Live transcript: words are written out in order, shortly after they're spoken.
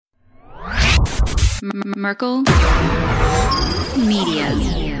Merkel Media.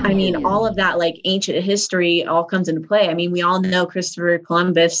 I mean, all of that like ancient history all comes into play. I mean, we all know Christopher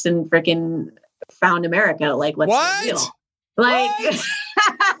Columbus and freaking found America. Like, what's the deal? Like,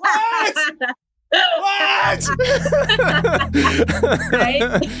 what?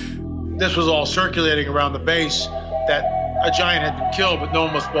 Right? This was all circulating around the base that a giant had been killed, but no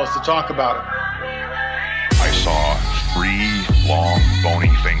one was supposed to talk about it. I saw 3 long, bony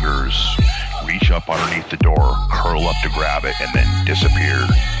fingers reach up underneath the door, curl up to grab it, and then disappear.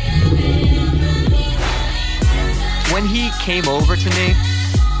 When he came over to me,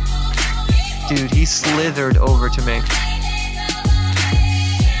 dude, he slithered over to me.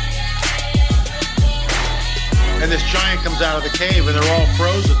 And this giant comes out of the cave and they're all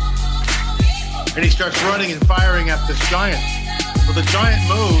frozen. And he starts running and firing at this giant. Well, the giant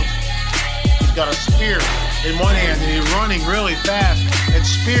moves. He's got a spear in one hand and he's running really fast and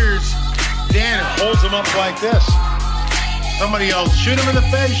spears Dan and holds him up like this. Somebody yells, shoot him in the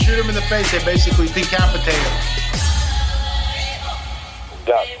face, shoot him in the face. They basically decapitate him.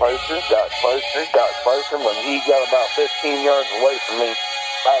 Got closer. When he got about 15 yards away from me,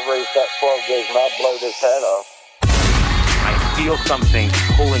 I raised that 12 gauge and I blowed his head off. I feel something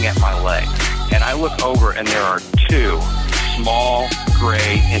pulling at my leg, and I look over and there are 2 small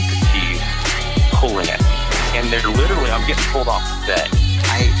gray entities pulling at me. And they're literally, I'm getting pulled off the bed.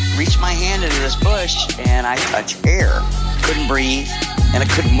 I reached my hand into this bush and I touched air. Couldn't breathe and I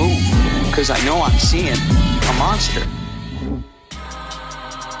couldn't move because I know I'm seeing a monster.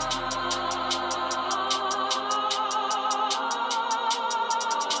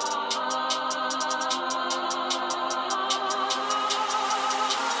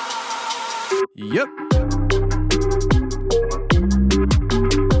 Yep.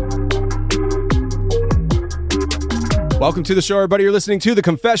 Welcome to the show, everybody. You're listening to The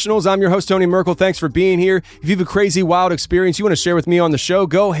Confessionals. I'm your host, Tony Merkel. Thanks for being here. If you have a crazy, wild experience you want to share with me on the show,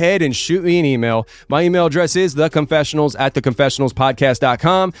 go ahead and shoot me an email. My email address is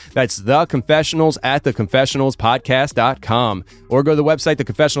theconfessionals@theconfessionalspodcast.com. That's theconfessionals@theconfessionalspodcast.com. Or go to the website,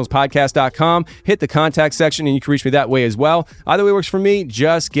 theconfessionalspodcast.com, hit the contact section, and you can reach me that way as well. Either way works for me.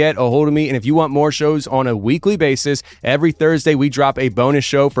 Just get a hold of me. And if you want more shows on a weekly basis, every Thursday we drop a bonus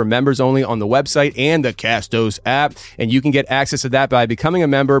show for members only on the website and the Castos app. And you can get access to that by becoming a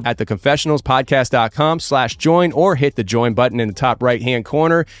member at theconfessionalspodcast.com/join or hit the join button in the top right-hand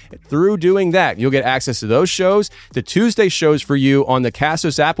corner. Through doing that, you'll get access to those shows. The Tuesday shows for you on the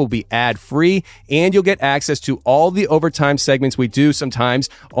Castos app will be ad-free, and you'll get access to all the overtime segments we do sometimes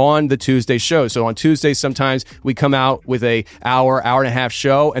on the Tuesday show. So on Tuesdays, sometimes we come out with a hour and a half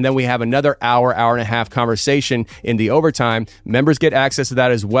show, and then we have another hour and a half conversation in the overtime. Members get access to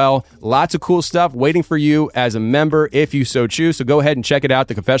that as well. Lots of cool stuff waiting for you as a member if you so choose. So go ahead and check it out,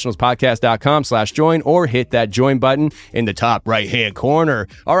 theconfessionalspodcast.com/join, or hit that join button in the top right-hand corner.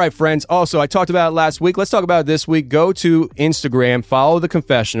 All right, friends. Also, I talked about it last week. Let's talk about it this week. Go to Instagram, follow The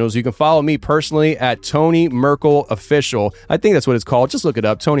Confessionals. You can follow me personally at Tony Merkel Official. I think that's what it's called. Just look it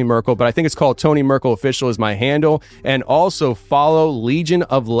up, Tony Merkel, but I think it's called Tony Merkel Official is my handle. And also follow Legion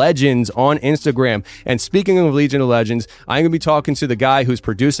of Legends on Instagram. And speaking of Legion of Legends, I'm going to be talking to the guy who's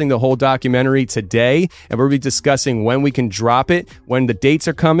producing the whole documentary today, and we're going to be discussing when we can drop it, when the dates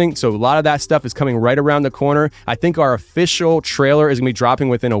are coming. So a lot of that stuff is coming right around the corner. I think our official trailer is going to be dropping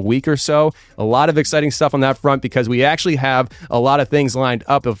within a week or so. A lot of exciting stuff on that front because we actually have a lot of things lined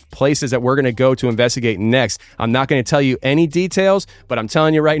up of places that we're going to go to investigate next. I'm not going to tell you any details, but I'm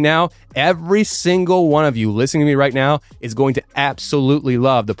telling you right now, every single one of you listening to me right now is going to absolutely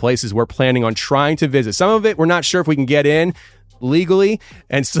love the places we're planning on trying to visit. Some of it, we're not sure if we can get in legally,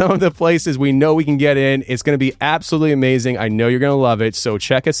 and some of the places we know we can get in. It's going to be absolutely amazing. I know you're going to love it. So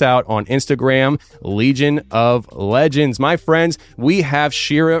check us out on Instagram, Legion of Legends. My friends, we have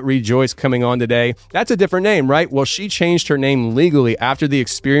Shira Rejoice coming on today. That's a different name, right? Well, she changed her name legally after the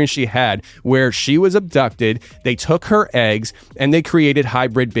experience she had where she was abducted. They took her eggs and they created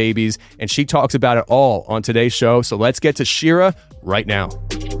hybrid babies, and she talks about it all on today's show. So let's get to Shira right now.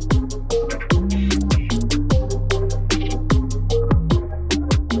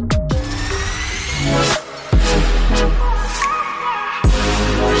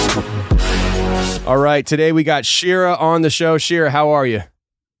 All right, today we got Shira on the show. Shira, how are you?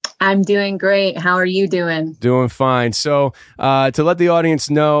 I'm doing great. How are you doing? Doing fine. So to let the audience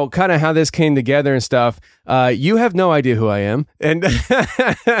know kind of how this came together and stuff, you have no idea who I am. And it's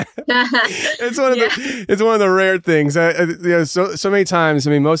one of the rare things. So many times,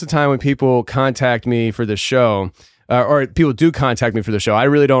 I mean, most of the time when people contact me for the show, or people do contact me for the show, I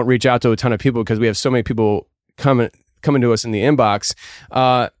really don't reach out to a ton of people because we have so many people coming to us in the inbox.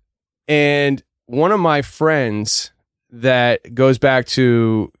 And one of my friends that goes back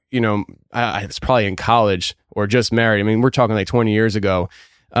to, it's probably in college or just married. I mean, we're talking like 20 years ago.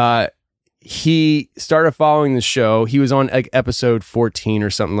 He started following the show. He was on like episode 14 or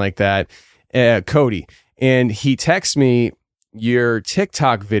something like that. Cody. And he texts me your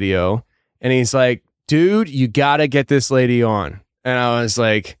TikTok video and he's like, dude, you got to get this lady on. And I was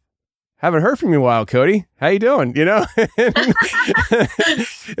like, haven't heard from you in a while, Cody. How you doing?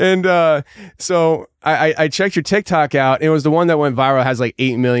 And so I checked your TikTok out. It was the one that went viral, has like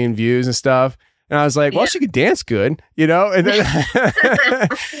 8 million views and stuff. And I was like, well, she could dance good, And then,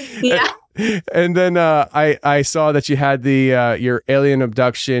 Yeah. And then I saw that you had the your alien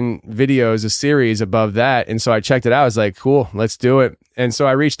abduction videos, a series above that. And so I checked it out. I was like, cool, let's do it. And so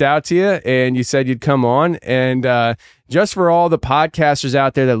I reached out to you and you said you'd come on. And just for all the podcasters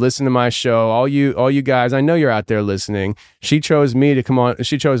out there that listen to my show, all you guys, I know you're out there listening. She chose me to come on.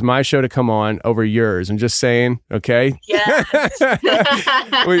 She chose my show to come on over yours. I'm just saying, okay? Yes.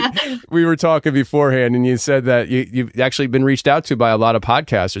 we were talking beforehand and you said that you've actually been reached out to by a lot of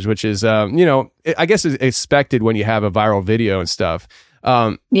podcasters, which is, I guess it's expected when you have a viral video and stuff.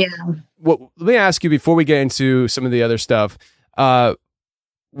 Yeah. Let me ask you before we get into some of the other stuff.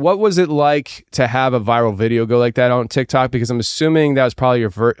 What was it like to have a viral video go like that on TikTok? Because I'm assuming that was probably your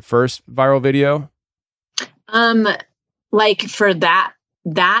first viral video. Like for that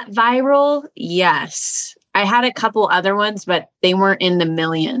viral, yes. I had a couple other ones, but they weren't in the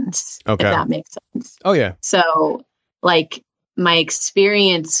millions. Okay. If that makes sense. Oh yeah. So like my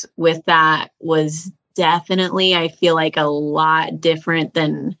experience with that was definitely, I feel like, a lot different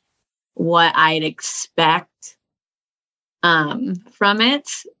than what I'd expect from it.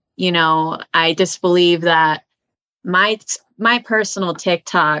 I just believe that my personal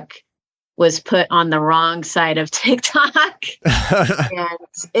TikTok was put on the wrong side of TikTok. And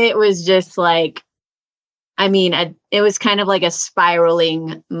it was just like, it was kind of like a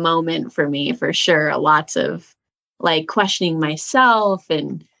spiraling moment for me, for sure. Lots of like questioning myself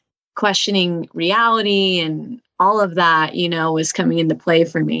and questioning reality and all of that, was coming into play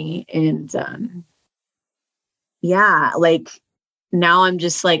for me. And yeah, like now I'm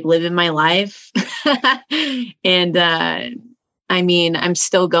just like living my life. And I'm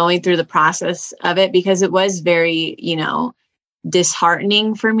still going through the process of it because it was very,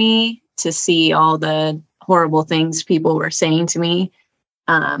 disheartening for me to see all the horrible things people were saying to me.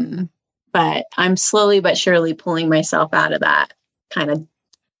 But I'm slowly but surely pulling myself out of that kind of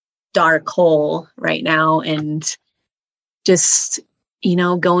dark hole right now and just,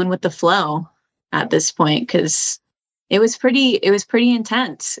 going with the flow at this point, because it was pretty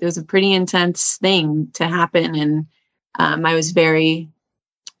intense. It was a pretty intense thing to happen. And I was very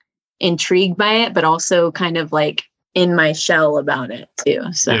intrigued by it, but also kind of like in my shell about it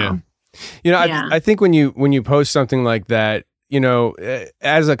too. So, yeah. I think when you post something like that,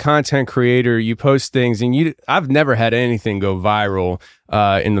 as a content creator, you post things and I've never had anything go viral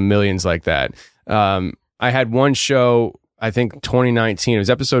in the millions like that. I had one show, I think 2019, it was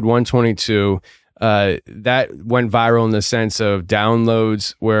episode 122. That went viral in the sense of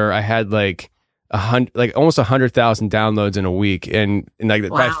downloads, where I had like almost 100,000 downloads in a week, and like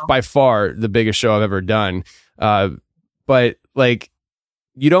wow. by far the biggest show I've ever done. But like,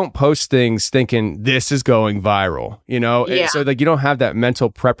 you don't post things thinking this is going viral, Yeah. So like you don't have that mental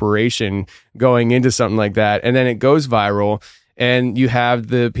preparation going into something like that, and then it goes viral. And you have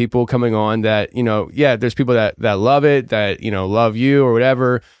the people coming on that, there's people that love it, that, love you or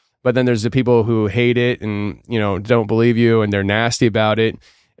whatever. But then there's the people who hate it and, don't believe you and they're nasty about it.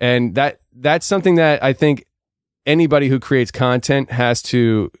 And that's something that I think anybody who creates content has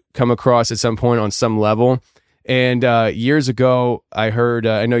to come across at some point on some level. And years ago, I heard,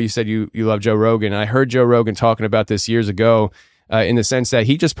 I know you said you love Joe Rogan. I heard Joe Rogan talking about this years ago. In the sense that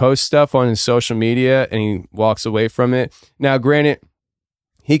he just posts stuff on his social media and he walks away from it. Now, granted,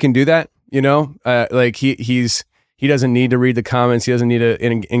 he can do that, like he doesn't need to read the comments. He doesn't need to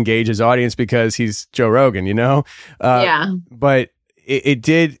engage his audience because he's Joe Rogan, Yeah. But it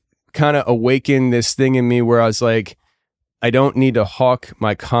did kind of awaken this thing in me where I was like, I don't need to hawk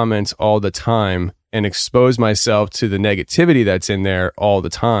my comments all the time and expose myself to the negativity that's in there all the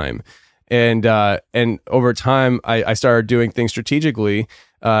time. And over time, I started doing things strategically.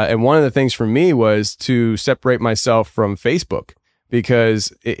 And one of the things for me was to separate myself from Facebook,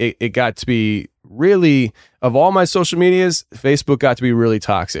 because it got to be really, of all my social medias, Facebook got to be really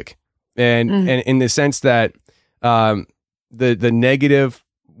toxic. And in the sense that the negative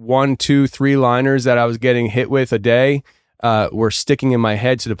 1, 2, 3 liners that I was getting hit with a day were sticking in my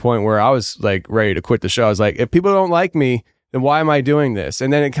head to the point where I was like ready to quit the show. I was like, if people don't like me, then why am I doing this?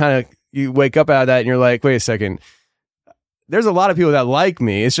 And then it kind of you wake up out of that and you're like, wait a second, there's a lot of people that like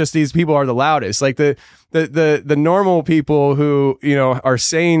me. It's just these people are the loudest. Like the normal people who, you know, are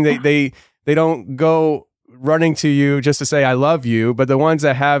saying they don't go running to you just to say I love you, but the ones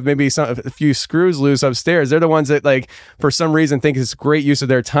that have maybe a few screws loose upstairs, they're the ones that, like, for some reason think it's great use of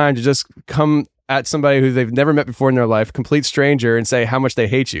their time to just come at somebody who they've never met before in their life, complete stranger, and say how much they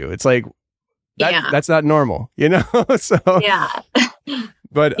hate you. It's like that's not normal, you know. So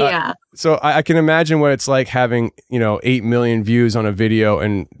but so I can imagine what it's like having, you know, 8 million views on a video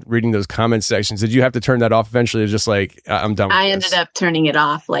and reading those comment sections. Did you have to turn that off eventually? Just like, I'm done with I ended up turning it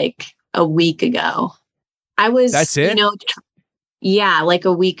off like a week ago. That's it? You know, like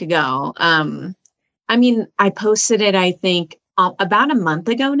a week ago. I mean, I posted it, I think, about a month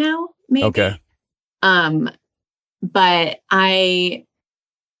ago now, maybe. Okay. But I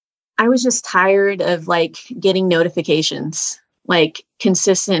was just tired of like getting notifications, like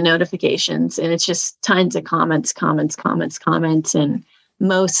consistent notifications. And it's just tons of comments. And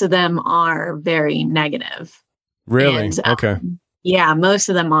most of them are very negative. Really? And, okay. Yeah, most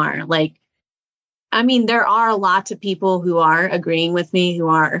of them are. Like, I mean, there are lots of people who are agreeing with me,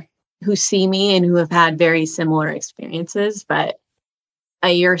 who see me and who have had very similar experiences. But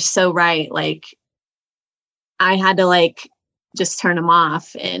you're so right. Like, I had to like just turn them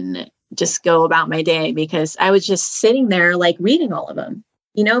off and just go about my day, because I was just sitting there like reading all of them,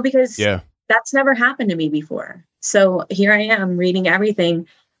 you know, because that's never happened to me before. So here I am reading everything,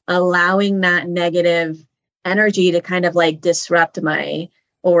 allowing that negative energy to kind of like disrupt my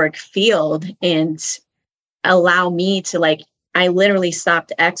auric field and allow me to like, I literally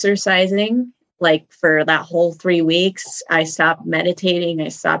stopped exercising like for that whole 3 weeks. I stopped meditating. I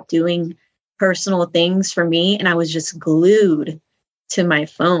stopped doing personal things for me. And I was just glued to my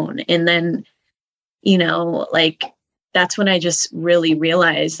phone. And then, you know, like, that's when I just really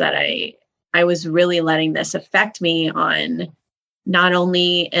realized that I was really letting this affect me on not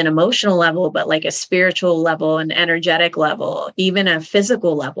only an emotional level, but like a spiritual level, an energetic level, even a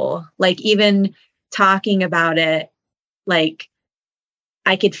physical level. Like, even talking about it, like,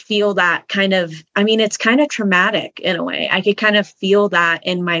 I could feel that kind of, I mean, it's kind of traumatic in a way. I could kind of feel that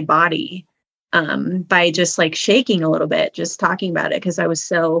in my body by just like shaking a little bit, just talking about it, because I was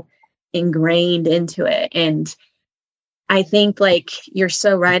so ingrained into it. And I think like you're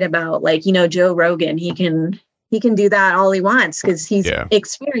so right about, like, you know, Joe Rogan, he can do that all he wants because he's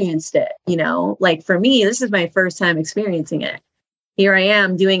experienced it, you know. Like, for me, this is my first time experiencing it. Here I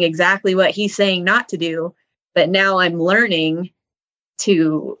am doing exactly what he's saying not to do, but now I'm learning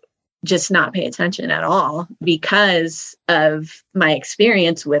to just not pay attention at all because of my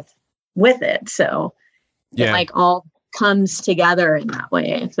experience with it. So it like all comes together in that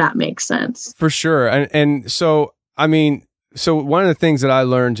way, if that makes sense. For sure. And so, I mean, so one of the things that I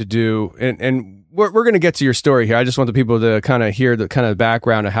learned to do, and we're going to get to your story here. I just want the people to kind of hear the kind of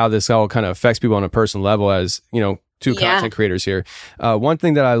background of how this all kind of affects people on a personal level, as, you know, two content creators here. One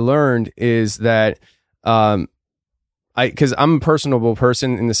thing that I learned is that, because I'm a personable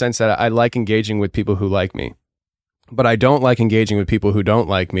person in the sense that I like engaging with people who like me, but I don't like engaging with people who don't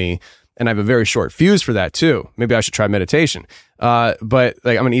like me. And I have a very short fuse for that too. Maybe I should try meditation. But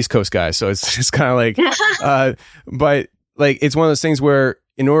like, I'm an East Coast guy, so it's just kind of like, but like, it's one of those things where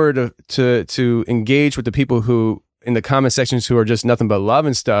in order to engage with the people who in the comment sections who are just nothing but love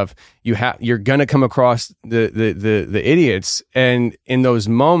and stuff, you're gonna come across the idiots. And in those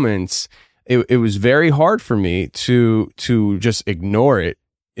moments, it was very hard for me to just ignore it,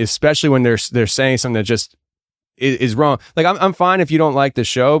 especially when they're saying something that just is wrong. Like, I'm fine if you don't like the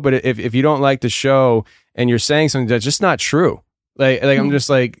show, but if you don't like the show and you're saying something that's just not true, like I'm just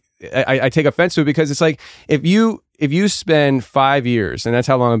like, I take offense to it, because it's like, if you spend 5 years, and that's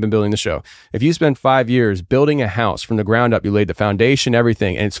how long I've been building the show, if you spend 5 years building a house from the ground up, you laid the foundation,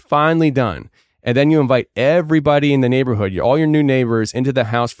 everything, and it's finally done, and then you invite everybody in the neighborhood, all your new neighbors, into the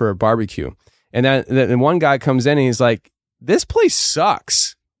house for a barbecue, and then one guy comes in and he's like, "This place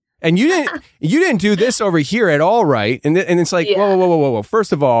sucks, and you didn't do this over here at all, right?" And it's like, whoa.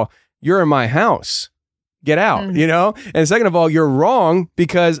 First of all, you're in my house. Get out, you know? And second of all, you're wrong,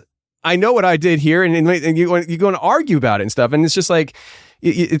 because I know what I did here, and you're going to argue about it and stuff. And it's just like,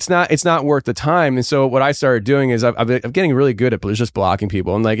 it's not worth the time. And so what I started doing is I'm getting really good at just blocking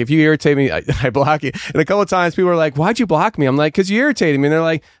people. And like, if you irritate me, I block you. And a couple of times people are like, "Why'd you block me?" I'm like, "Because you irritated me." And they're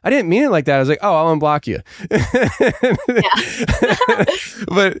like, "I didn't mean it like that." I was like, "Oh, I'll unblock you."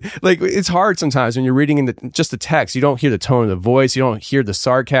 But like, it's hard sometimes when you're reading in just the text, you don't hear the tone of the voice, you don't hear the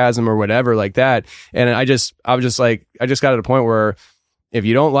sarcasm or whatever like that. And I was just like, I just got to the point where if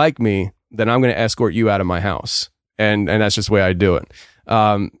you don't like me, then I'm going to escort you out of my house. And that's just the way I do it.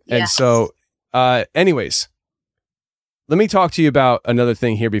 And so, anyways, let me talk to you about another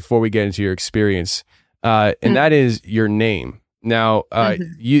thing here before we get into your experience. And that is your name. Now,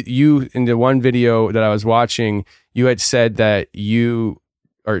 you in the one video that I was watching, you had said that you're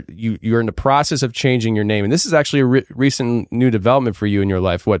in the process of changing your name. And this is actually a recent new development for you in your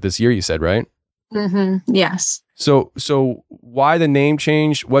life. What, this year you said, right? Yes. So why the name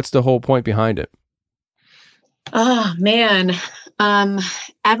change? What's the whole point behind it? Oh man.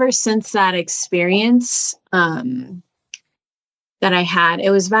 Ever since that experience, that I had,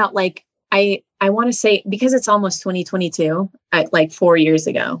 it was about like, I want to say, because it's almost 2022, like 4 years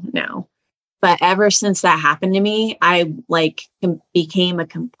ago now. But ever since that happened to me, I like became a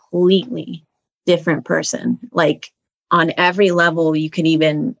completely different person, like on every level you could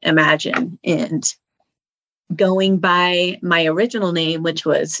even imagine. And going by my original name, which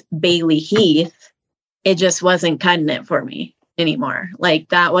was Bailey Heath, it just wasn't cutting it for me anymore. Like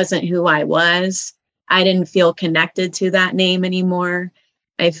that wasn't who I was. I didn't feel connected to that name anymore.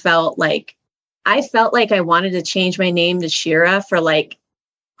 I felt like I wanted to change my name to Shira for like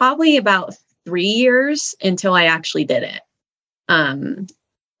probably about 3 years until I actually did it.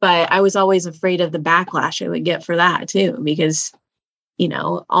 But I was always afraid of the backlash I would get for that too, because, you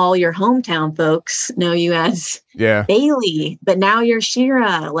know, all your hometown folks know you as Bailey, but now you're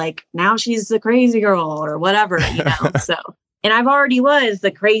Shira, like now she's the crazy girl or whatever, you know? So, and I've already was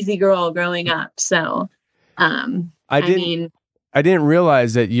the crazy girl growing up. So, I didn't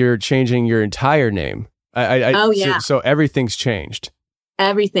realize that you're changing your entire name. So everything's changed.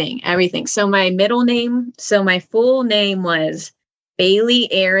 Everything. So my full name was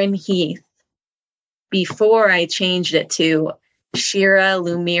Bailey Aaron Heath before I changed it to Shira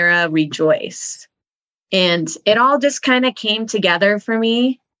Lumira Rejoice. And it all just kind of came together for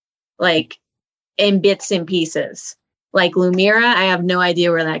me, like in bits and pieces. Like Lumira, I have no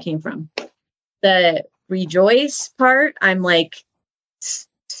idea where that came from. The Rejoice part, I'm like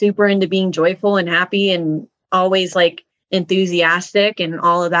super into being joyful and happy and always like enthusiastic and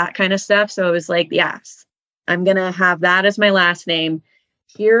all of that kind of stuff. So it was like, yes, I'm going to have that as my last name.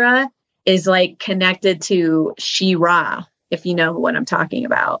 Shira is like connected to She-Ra, if you know what I'm talking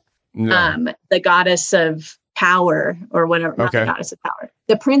about. No. The goddess of power or whatever, not the goddess of power,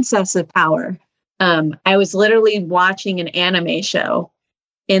 the princess of power. I was literally watching an anime show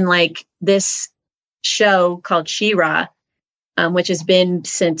in like this show called She-Ra, which has been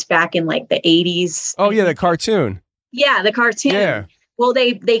since back in like the 80s. Oh yeah, the cartoon. Yeah, the cartoon. Yeah. Well,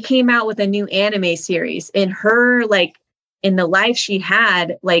 they came out with a new anime series, and her, like, in the life she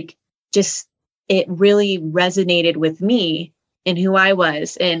had, like, just, it really resonated with me and who I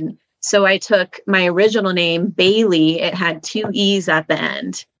was. And so I took my original name, Bailey. It had 2 E's at the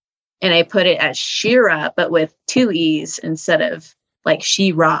end, and I put it as Shira, but with 2 E's instead of like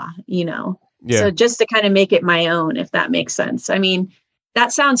She-Ra, you know? Yeah. So just to kind of make it my own, if that makes sense. I mean,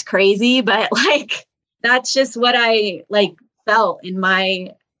 that sounds crazy, but like, that's just what I like felt in my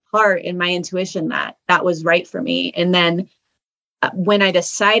heart and my intuition that was right for me. And then when I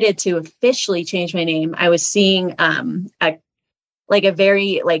decided to officially change my name, I was seeing a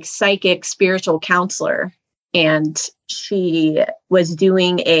very like psychic spiritual counselor, and she was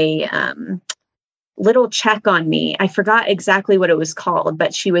doing a little check on me. I forgot exactly what it was called,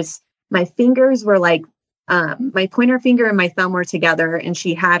 but my fingers were like, my pointer finger and my thumb were together, and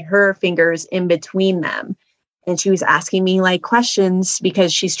she had her fingers in between them. And she was asking me like questions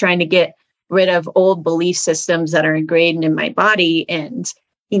because she's trying to get rid of old belief systems that are ingrained in my body. And,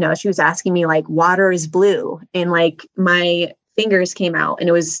 you know, she was asking me like, water is blue. And like my fingers came out and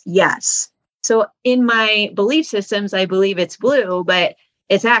it was yes. So in my belief systems, I believe it's blue, but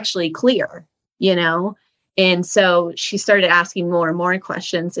it's actually clear, you know? And so she started asking more and more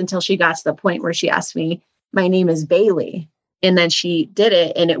questions until she got to the point where she asked me, my name is Bailey. And then she did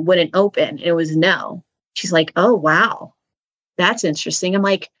it and it wouldn't open. It was no. She's like, oh, wow, that's interesting. I'm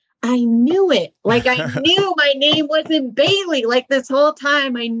like, I knew it. Like, I knew my name wasn't Bailey. Like this whole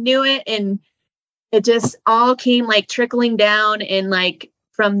time I knew it. And it just all came like trickling down. And like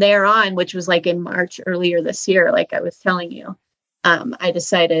from there on, which was like in March earlier this year, like I was telling you, I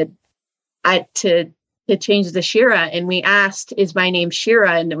decided to change the Shira. And we asked, is my name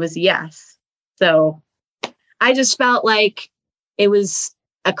Shira? And it was yes. So I just felt like it was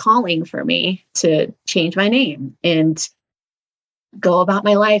a calling for me to change my name and go about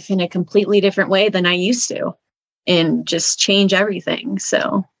my life in a completely different way than I used to and just change everything.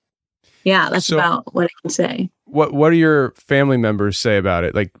 So yeah, that's about what I can say. What do your family members say about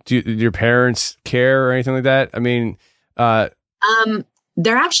it? Like, do your parents care or anything like that? I mean,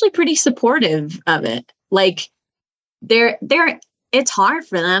 they're actually pretty supportive of it. Like they're it's hard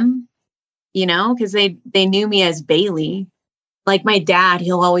for them, you know, because they knew me as Bailey. Like my dad,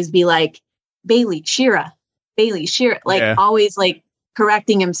 he'll always be like, Bailey, Shira, like always like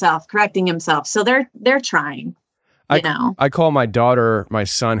correcting himself. So they're trying. You know, I call my daughter my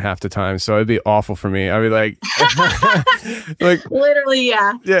son half the time, so it'd be awful for me. I'd be like, like literally,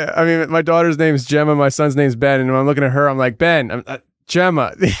 yeah. Yeah, I mean, my daughter's name's Gemma, my son's name's Ben, and when I'm looking at her, I'm like, Ben,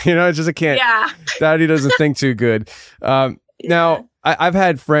 Gemma. You know, it's just I can't. Yeah. Daddy doesn't think too good. Now, I've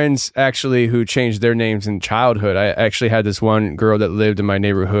had friends actually who changed their names in childhood. I actually had this one girl that lived in my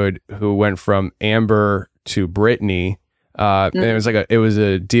neighborhood who went from Amber to Brittany. And it was like it was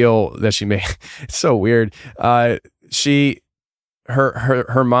a deal that she made. It's so weird. Her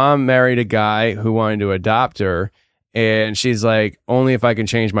mom married a guy who wanted to adopt her, and she's like, only if I can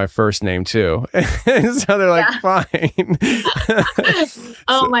change my first name too. So they're like, fine.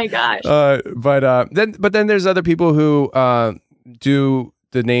 Oh my gosh. But then there's other people who do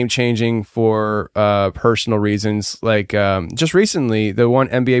the name changing for personal reasons. Like just recently, the one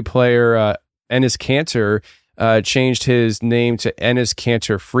NBA player, Enes Kanter, changed his name to Enes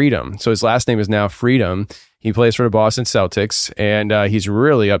Kanter Freedom. So his last name is now Freedom. He plays for the Boston Celtics, and he's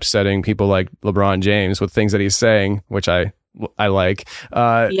really upsetting people like LeBron James with things that he's saying, which I like.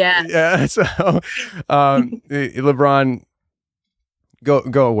 Yeah. So LeBron,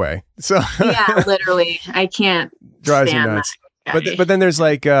 go away. So yeah, literally, I can't. Drives me nuts. But then there's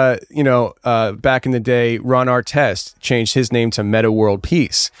like back in the day, Ron Artest changed his name to Meta World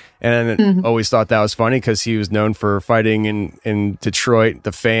Peace, and always thought that was funny because he was known for fighting in Detroit,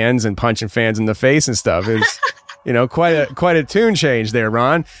 the fans, and punching fans in the face and stuff. It's quite a tune change there,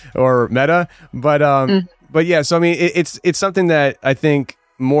 Ron or Meta. But yeah, so I mean, it's something that I think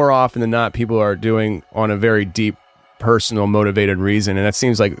more often than not people are doing on a very deep, personal, motivated reason, and that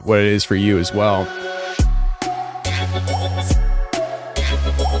seems like what it is for you as well.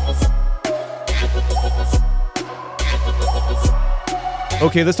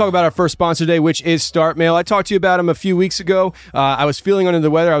 Okay, let's talk about our first sponsor today, which is StartMail. I talked to you about them a few weeks ago. I was feeling under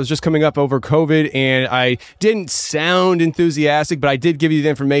the weather. I was just coming up over COVID, and I didn't sound enthusiastic, but I did give you the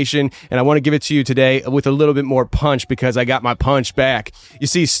information, and I want to give it to you today with a little bit more punch because I got my punch back. You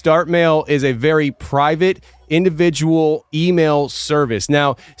see, StartMail is a very private, individual email service.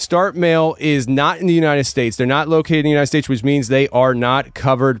 Now, StartMail is not in the United States. They're not located in the United States, which means they are not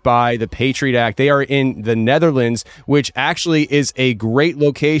covered by the Patriot Act. They are in the Netherlands, which actually is a great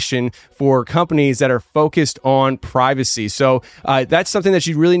location for companies that are focused on privacy. So that's something that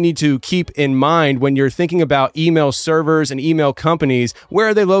you really need to keep in mind when you're thinking about email servers and email companies. Where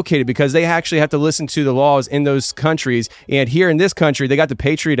are they located? Because they actually have to listen to the laws in those countries. And here in this country, they got the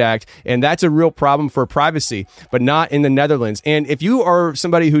Patriot Act, and that's a real problem for privacy, but not in the Netherlands. And if you are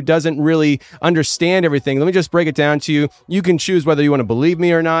somebody who doesn't really understand everything, let me just break it down to you. You can choose whether you want to believe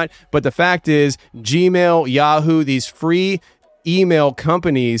me or not, but the fact is Gmail, Yahoo, these free email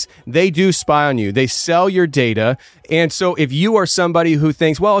companies, they do spy on you. They sell your data. And so if you are somebody who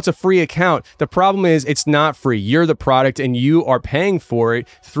thinks, well, it's a free account, the problem is it's not free. You're the product and you are paying for it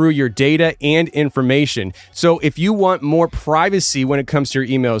through your data and information. So if you want more privacy when it comes to your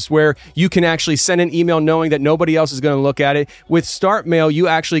emails, where you can actually send an email knowing that nobody else is going to look at it, with StartMail, you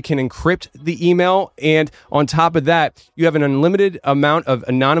actually can encrypt the email. And on top of that, you have an unlimited amount of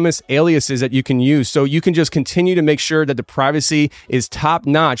anonymous aliases that you can use. So you can just continue to make sure that the privacy is top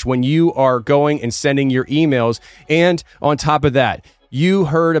notch when you are going and sending your emails. And on top of that, you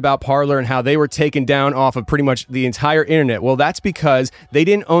heard about Parler and how they were taken down off of pretty much the entire internet. Well, that's because they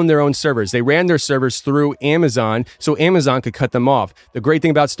didn't own their own servers. They ran their servers through Amazon, so Amazon could cut them off. The great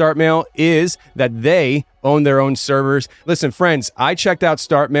thing about StartMail is that they own their own servers. Listen, friends, I checked out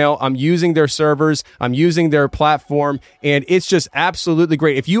StartMail. I'm using their servers. I'm using their platform, and it's just absolutely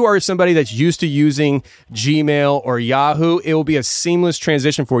great. If you are somebody that's used to using Gmail or Yahoo, it will be a seamless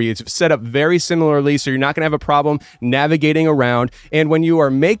transition for you. It's set up very similarly, so you're not going to have a problem navigating around. And when you are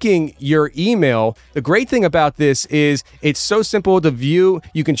making your email, the great thing about this is it's so simple to view.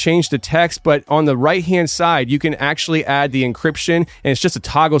 You can change the text, but on the right-hand side, you can actually add the encryption, and it's just a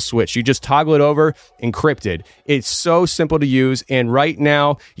toggle switch. You just toggle it over, encrypted. It's so simple to use, and right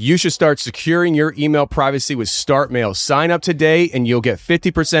now you should start securing your email privacy with StartMail. Sign up today and you'll get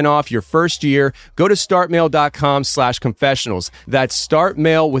 50% off your first year. Go to startmail.com/confessionals. That's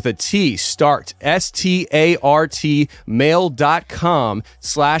StartMail with a T. Start, START,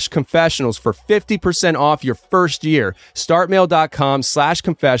 mail.com/confessionals for 50% off your first year.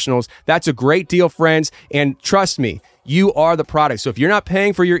 Startmail.com/confessionals. That's a great deal, friends, and trust me, you are the product. So if you're not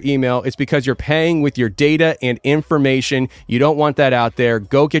paying for your email, it's because you're paying with your data and information. You don't want that out there.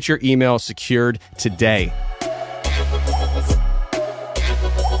 Go get your email secured today.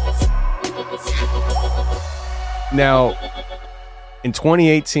 Now, in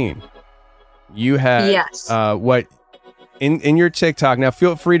 2018, you had Yes. what in your TikTok. Now,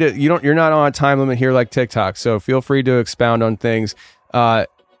 feel free to you're not on a time limit here like TikTok, so feel free to expound on things.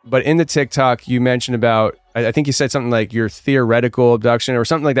 But in the TikTok, you mentioned about, I think you said something like your theoretical abduction or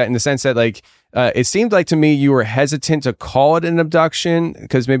something like that, in the sense that like it seemed like to me you were hesitant to call it an abduction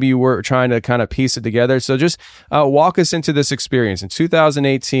because maybe you were trying to kind of piece it together. So just walk us into this experience. In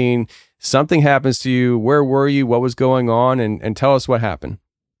 2018, something happens to you. Where were you? What was going on? And tell us what happened.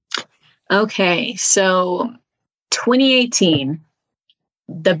 Okay, so 2018,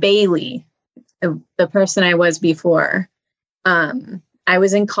 the Bailey, the person I was before, I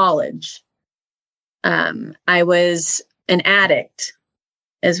was in college. I was an addict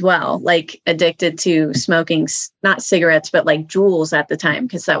as well, like addicted to smoking, not cigarettes, but like Juuls at the time,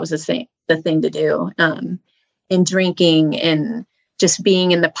 because that was the thing to do, and drinking and just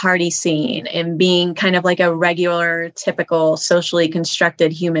being in the party scene and being kind of like a regular, typical, socially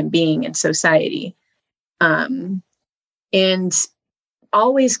constructed human being in society. And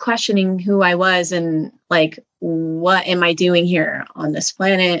always questioning who I was and like, what am I doing here on this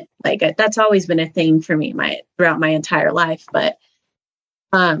planet? Like that's always been a thing for me throughout my entire life. But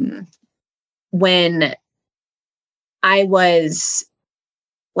when I was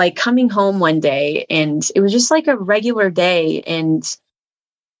like coming home one day and it was just like a regular day,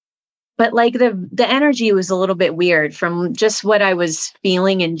 but like the energy was a little bit weird from just what I was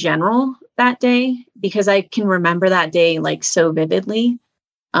feeling in general that day, because I can remember that day like so vividly.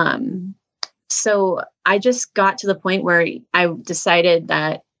 So I just got to the point where I decided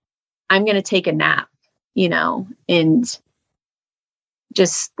that I'm going to take a nap, and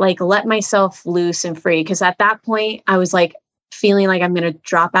just like let myself loose and free. Cause at that point I was like feeling like I'm going to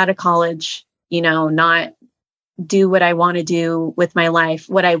drop out of college, not do what I want to do with my life,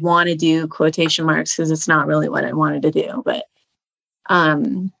 what I want to do, quotation marks, because it's not really what I wanted to do. But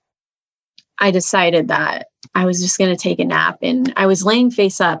I decided that I was just going to take a nap, and I was laying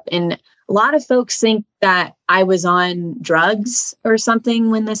face up. And a lot of folks think that I was on drugs or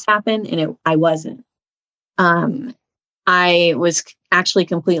something when this happened, and I wasn't. I was actually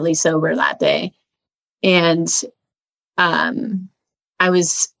completely sober that day. And I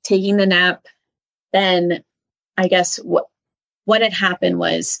was taking the nap. Then I guess what had happened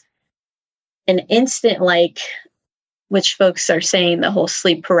was an instant, like, which folks are saying the whole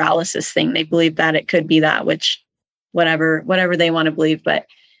sleep paralysis thing. They believe that it could be that, which whatever they want to believe. But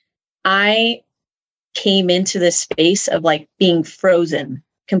I came into this space of like being frozen,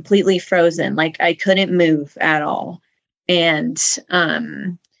 completely frozen. Like I couldn't move at all. And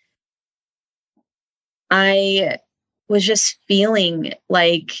I was just feeling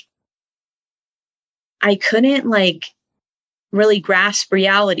like I couldn't like really grasp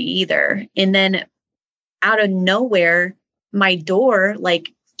reality either. And then out of nowhere, my door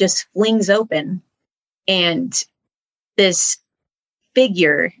like just flings open, and this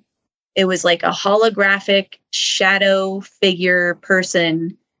figure, it was like a holographic shadow figure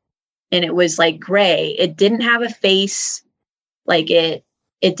person. And it was like gray. It didn't have a face. Like it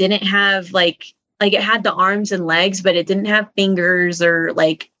didn't have like it had the arms and legs, but it didn't have fingers or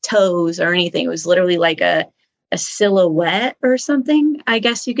like toes or anything. It was literally like a silhouette or something, I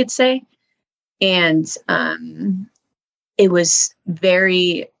guess you could say. And it was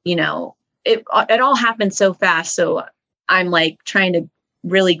very, it all happened so fast. So I'm like trying to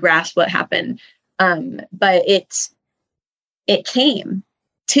really grasp what happened. But it came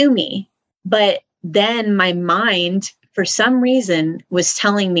to me. But then my mind, for some reason, was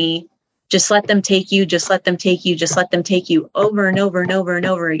telling me, just let them take you, just let them take you, just let them take you, over and over and over and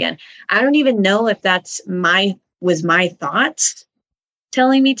over again. I don't even know if that's was my thoughts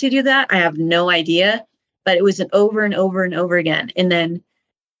telling me to do that. I have no idea, but it was an over and over and over again. And then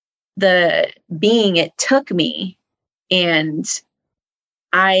it took me, and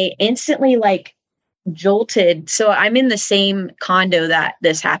I instantly like jolted. So I'm in the same condo that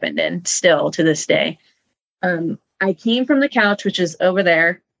this happened in still to this day. I came from the couch, which is over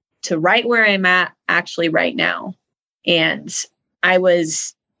there, to right where I'm at actually right now. And I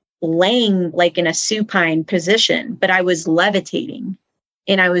was laying like in a supine position, but I was levitating,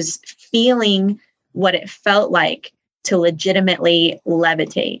 and I was feeling what it felt like to legitimately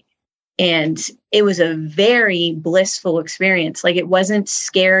levitate. And it was a very blissful experience. Like it wasn't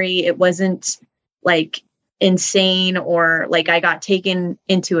scary. It wasn't like insane or like I got taken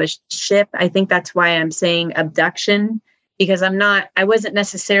into a ship. I think that's why I'm saying abduction, because I wasn't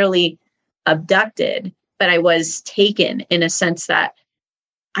necessarily abducted, but I was taken in a sense that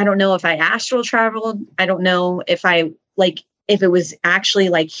I don't know if I astral traveled. I don't know if if it was actually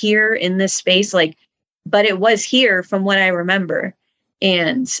like here in this space, like, but it was here from what I remember.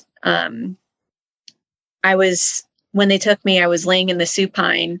 And when they took me, I was laying in the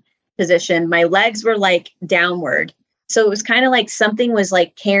supine position. My legs were like downward. So it was kind of like something was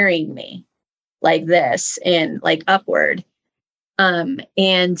like carrying me like this and like upward. And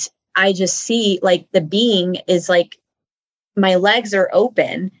I just see like the being is like, my legs are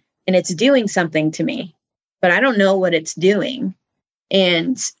open and it's doing something to me, but I don't know what it's doing.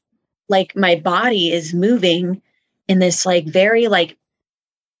 And like my body is moving in this like very like,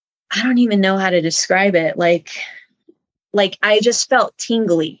 I don't even know how to describe it. Like I just felt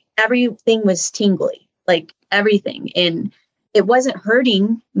tingly. Everything was tingly, like everything. And it wasn't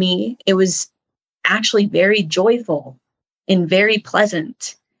hurting me. It was actually very joyful and very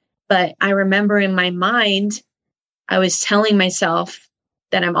pleasant. But I remember in my mind, I was telling myself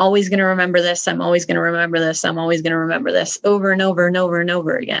that I'm always going to remember this. I'm always going to remember this. I'm always going to remember this over and over and over and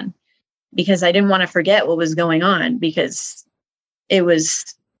over again, because I didn't want to forget what was going on, because it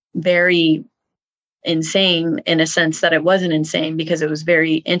was very insane in a sense that it wasn't insane, because it was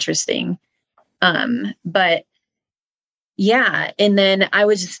very interesting. But yeah. And then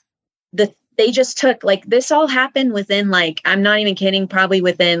they just took like, this all happened within like, I'm not even kidding, probably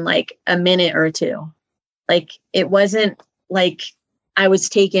within like a minute or two. Like, it wasn't like I was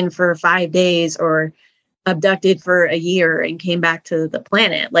taken for 5 days or abducted for a year and came back to the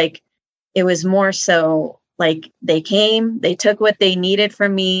planet. Like, it was more so like they came, they took what they needed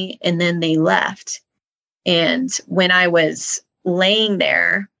from me, and then they left. And when I was laying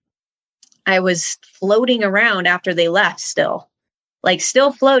there, I was floating around after they left, still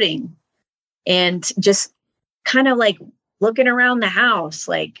floating, and just kind of like looking around the house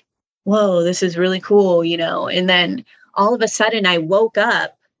like, whoa, this is really cool, you know? And then all of a sudden I woke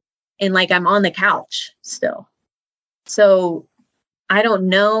up and like, I'm on the couch still. So I don't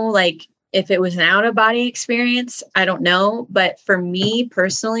know, like if it was an out of body experience, I don't know. But for me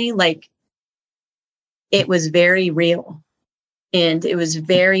personally, like it was very real, and it was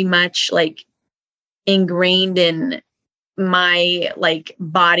very much like ingrained in my like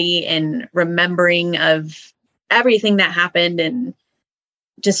body and remembering of everything that happened, and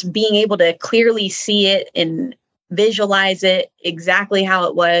just being able to clearly see it and visualize it exactly how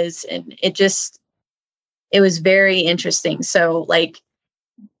it was. And it was very interesting. So like,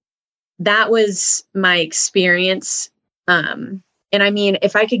 that was my experience. And I mean,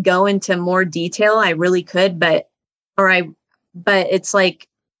 if I could go into more detail, I really could, but it's like,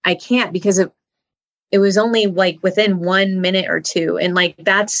 I can't, because it was only like within 1 minute or two. And like,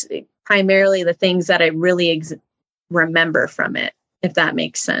 that's primarily the things that I really remember from it, if that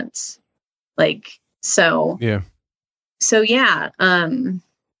makes sense. Like, so yeah.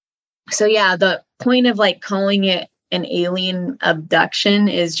 The point of like calling it an alien abduction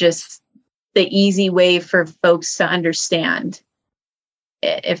is just the easy way for folks to understand,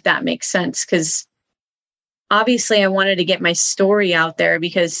 if that makes sense. Because obviously I wanted to get my story out there,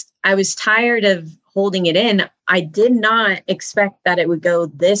 because I was tired of holding it in. I did not expect that it would go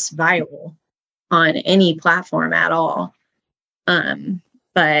this viral on any platform at all.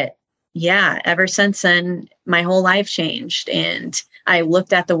 But yeah, ever since then, my whole life changed, and I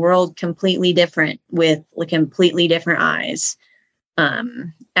looked at the world completely different, with like completely different eyes.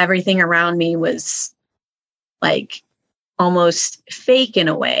 Everything around me was like almost fake in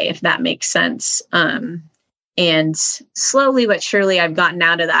a way, if that makes sense. And slowly but surely, I've gotten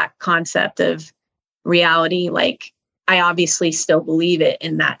out of that concept of reality. Like, I obviously still believe it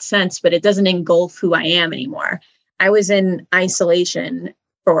in that sense, but it doesn't engulf who I am anymore. I was in isolation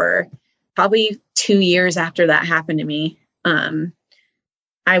for probably 2 years after that happened to me.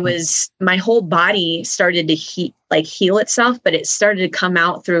 My whole body started to heal itself, but it started to come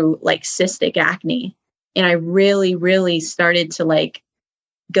out through like cystic acne. And I really, really started to like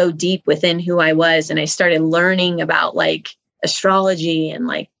go deep within who I was. And I started learning about like astrology and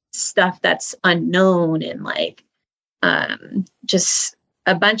like stuff that's unknown, and like just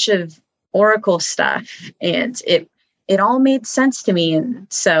a bunch of oracle stuff. And it all made sense to me. And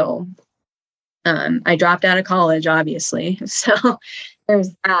so I dropped out of college, obviously. So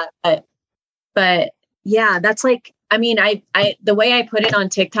there's that. But yeah, that's like, I mean, I the way I put it on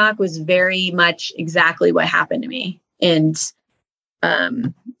TikTok was very much exactly what happened to me. And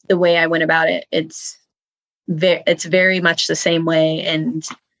the way I went about it, it's very much the same way. And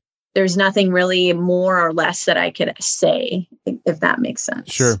there's nothing really more or less that I could say, if that makes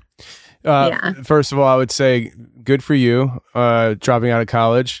sense. Sure. First of all, I would say good for you, dropping out of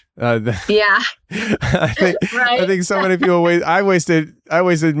college. Yeah. I think so many people I wasted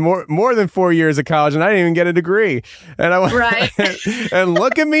more than 4 years of college, and I didn't even get a degree. And and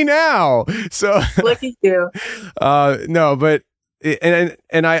look at me now. So look at you. No, but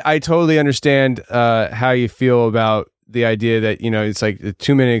and I totally understand how you feel about the idea that, it's like a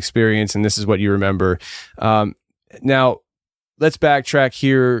 2-minute experience and this is what you remember. Now let's backtrack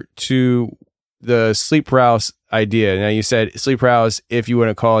here to the sleep paralysis idea. Now you said sleep paralysis, if you want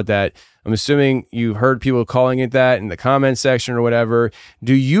to call it that. I'm assuming you heard people calling it that in the comment section or whatever.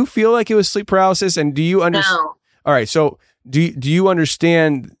 Do you feel like it was sleep paralysis? And do you understand? No. All right. So do you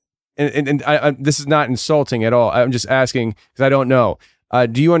understand? And I, this is not insulting at all. I'm just asking because I don't know.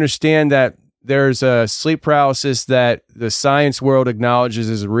 Do you understand that there's a sleep paralysis that the science world acknowledges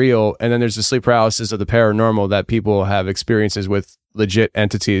is real, and then there's the sleep paralysis of the paranormal that people have experiences with legit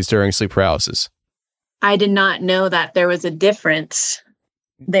entities during sleep paralysis? I did not know that there was a difference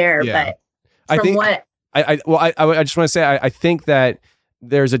there, but I just want to say, I think that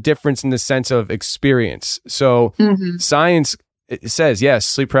there's a difference in the sense of experience. So science, it says, yes,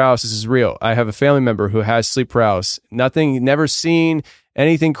 sleep paralysis is real. I have a family member who has sleep paralysis. Never seen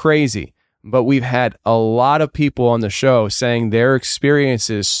anything crazy, but we've had a lot of people on the show saying their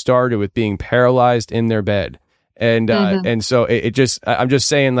experiences started with being paralyzed in their bed. And so I'm just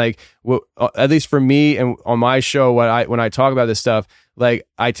saying, like, at least for me and on my show, when I talk about this stuff, like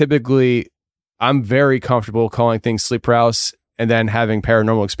I'm very comfortable calling things sleep paralysis and then having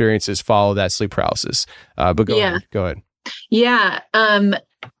paranormal experiences follow that sleep paralysis. But go ahead. Yeah.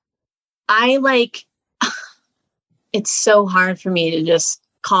 It's so hard for me to just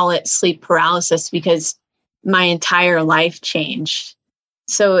call it sleep paralysis because my entire life changed.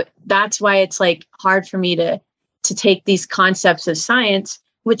 So that's why it's like hard for me to take these concepts of science,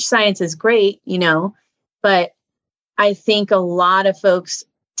 which science is great, but I think a lot of folks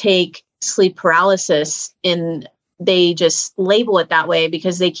take sleep paralysis and they just label it that way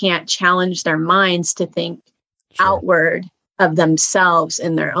because they can't challenge their minds to think outward of themselves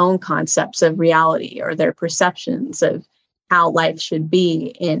and their own concepts of reality or their perceptions of how life should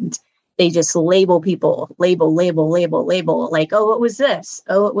be. And they just label people, label, like, oh, it was this.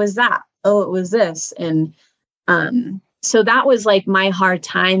 Oh, it was that. Oh, it was this. And so that was like my hard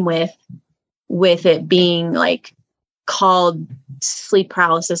time with it being like called sleep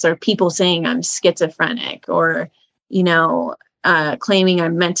paralysis, or people saying I'm schizophrenic, or, claiming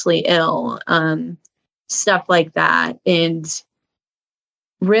I'm mentally ill, stuff like that. And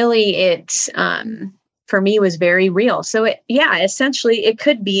really it, for me, was very real. So essentially it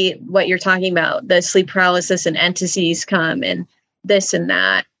could be what you're talking about, the sleep paralysis and entities come and this and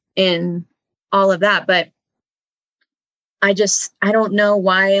that and all of that. But I don't know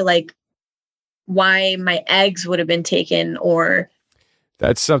why my eggs would have been taken, or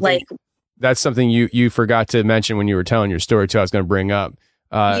that's something you forgot to mention when you were telling your story too. I was going to bring up.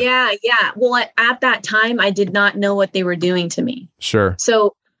 Yeah. Well, at that time, I did not know what they were doing to me. Sure.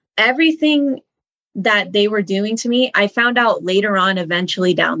 So everything that they were doing to me, I found out later on,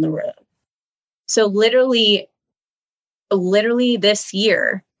 eventually down the road. So literally this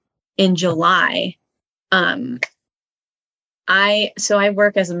year in July, I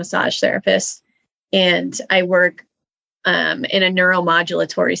work as a massage therapist, and I work in a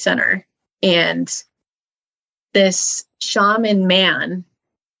neuromodulatory center. And this shaman man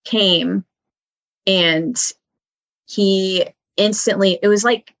came, and it was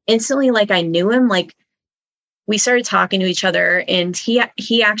instantly like I knew him. Like, we started talking to each other, and he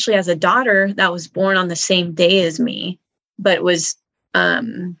actually has a daughter that was born on the same day as me, but was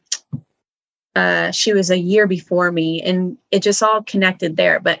she was a year before me, and it just all connected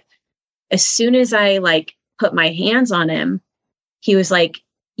there. But as soon as I put my hands on him, he was like,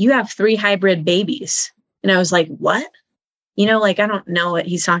 "You have 3 hybrid babies." And I was like, "What?" I don't know what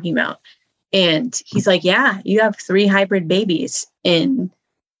he's talking about. And he's like, "Yeah, you have 3 hybrid babies and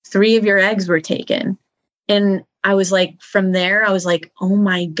 3 of your eggs were taken." And I was like, from there, I was like, oh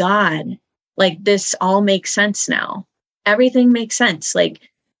my God, this all makes sense now. Everything makes sense.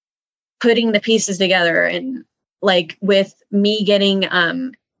 Putting the pieces together, and with me getting,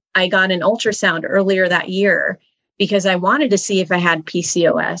 I got an ultrasound earlier that year because I wanted to see if I had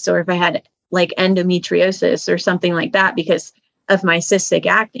PCOS or if I had endometriosis or something like that because of my cystic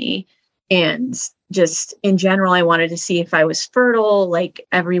acne. And just in general, I wanted to see if I was fertile, like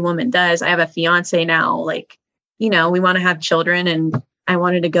every woman does. I have a fiance now, we want to have children, and I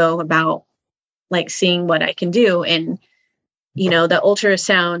wanted to go about seeing what I can do. And, the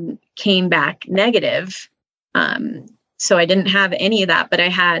ultrasound came back negative. So I didn't have any of that, but I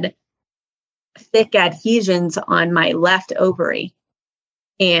had thick adhesions on my left ovary.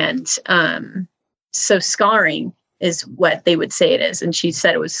 And so scarring is what they would say it is. And she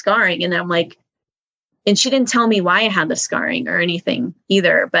said it was scarring. And I'm like, and she didn't tell me why I had the scarring or anything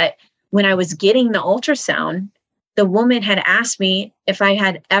either. But when I was getting the ultrasound, the woman had asked me if I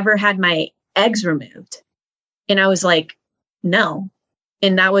had ever had my eggs removed. And I was like, no.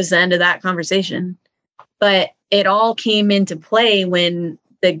 And that was the end of that conversation. But it all came into play when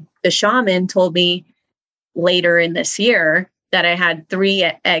the shaman told me later in this year that I had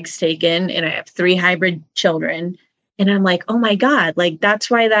 3 eggs taken and I have 3 hybrid children. And I'm like, oh my God, like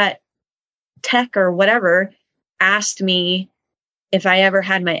that's why that tech or whatever asked me if I ever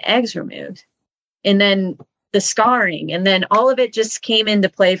had my eggs removed. And then the scarring, and then all of it just came into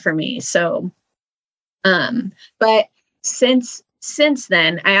play for me. So, but since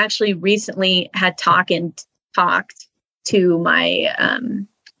then, I actually recently had talked to my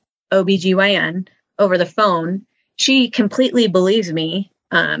OBGYN over the phone. She completely believes me.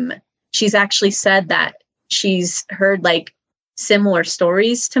 She's actually said that she's heard like similar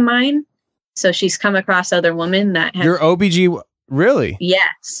stories to mine. So she's come across other women that have... Your OBG, really?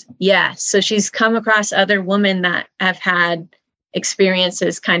 Yes. So she's come across other women that have had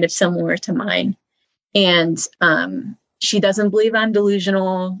experiences kind of similar to mine. And she doesn't believe I'm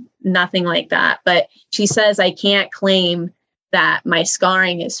delusional, nothing like that. But she says I can't claim that my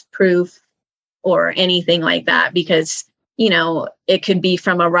scarring is proof or anything like that because, you know, it could be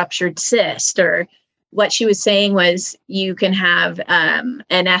from a ruptured cyst, or what she was saying was you can have an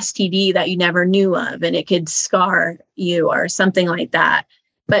STD that you never knew of and it could scar you or something like that.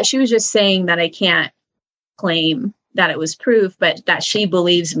 But she was just saying that I can't claim that it was proof, but that she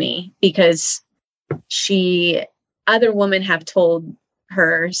believes me because other women have told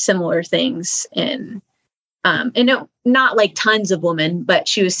her similar things. And no, not like tons of women, but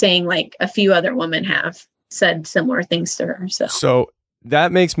she was saying like a few other women have said similar things to her. So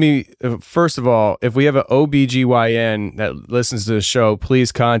that makes me, first of all, if we have an OBGYN that listens to the show,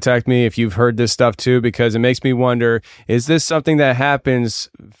 please contact me if you've heard this stuff too, because it makes me wonder, is this something that happens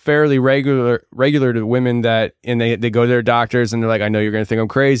fairly regular to women that, and they go to their doctors and they're like, I know you're going to think I'm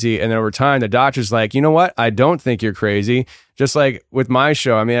crazy. And then over time, the doctor's like, you know what? I don't think you're crazy. Just like with my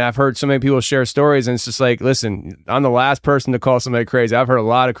show. I mean, I've heard so many people share stories and it's just like, listen, I'm the last person to call somebody crazy. I've heard a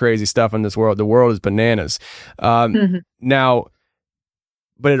lot of crazy stuff in this world. The world is bananas. Now,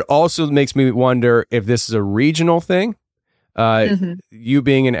 but it also makes me wonder if this is a regional thing. You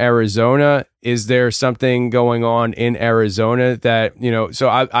being in Arizona, is there something going on in Arizona that, you know, so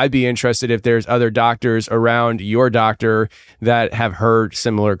I'd be interested if there's other doctors around your doctor that have heard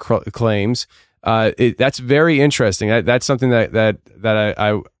similar claims. That's very interesting. That's something that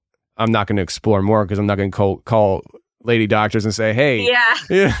I'm not going to explore more because I'm not going to call lady doctors and say, hey,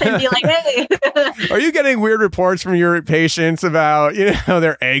 and be like, hey, are you getting weird reports from your patients about, you know,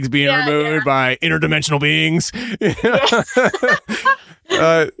 their eggs being removed by interdimensional beings?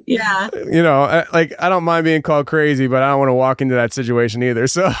 You know, like I don't mind being called crazy, but I don't want to walk into that situation either.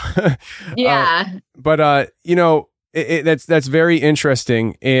 So but you know, that's very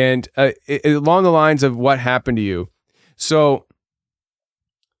interesting. And along the lines of what happened to you. So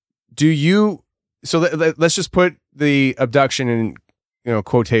let's just put the abduction in, you know,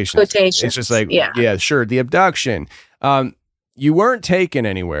 quotations. It's just like, yeah, sure. The abduction. You weren't taken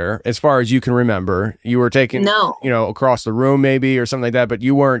anywhere as far as you can remember. You were taken, you know, across the room maybe or something like that, but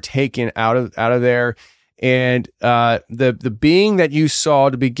you weren't taken out of there. And the being that you saw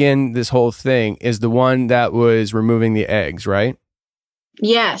to begin this whole thing is the one that was removing the eggs, right?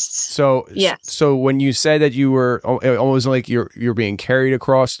 Yes. So when you said that you were almost like you're being carried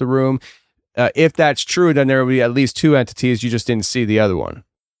across the room, if that's true, then there would be at least 2 entities. You just didn't see the other one.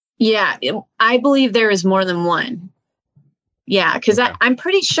 Yeah, I believe there is more than one. Yeah, because I'm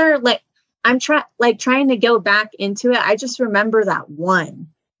pretty sure. Like I'm trying to go back into it. I just remember that one,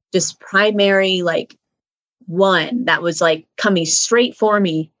 just primary like one that was like coming straight for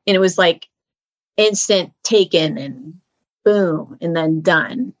me, and it was like instant taken and boom, and then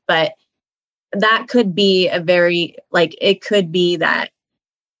done. But that could be it could be that.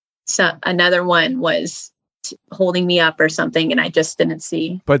 So another one was holding me up or something, and I just didn't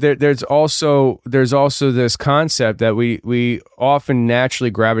see. But there's also this concept that we often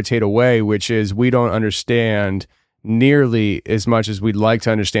naturally gravitate away, which is we don't understand nearly as much as we'd like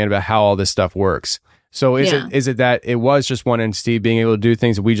to understand about how all this stuff works. So is it that it was just one entity being able to do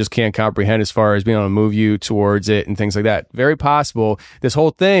things that we just can't comprehend as far as being able to move you towards it and things like that? Very possible. This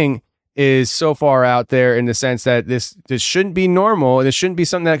whole thing is so far out there in the sense that this shouldn't be normal. This shouldn't be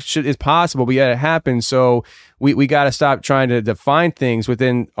something that is possible, but yet it happens. So we got to stop trying to define things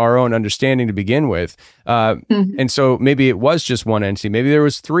within our own understanding to begin with. And so maybe it was just one entity. Maybe there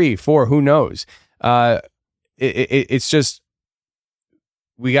was 3, 4, who knows? It's just,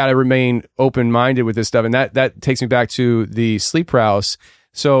 we got to remain open-minded with this stuff. And that takes me back to the sleep paralysis.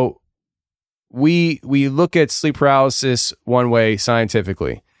 So we look at sleep paralysis one way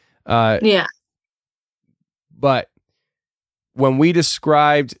scientifically. Yeah. But when we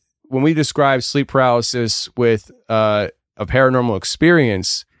describe sleep paralysis with a paranormal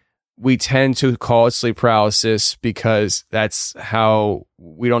experience, we tend to call it sleep paralysis because that's how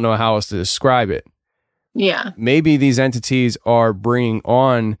we don't know how else to describe it. Yeah. Maybe these entities are bringing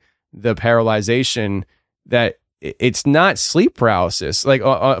on the paralyzation that it's not sleep paralysis. Like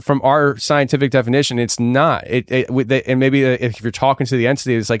from our scientific definition, it's not. And maybe if you're talking to the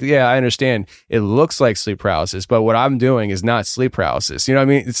entity, it's like, yeah, I understand. It looks like sleep paralysis, but what I'm doing is not sleep paralysis. You know what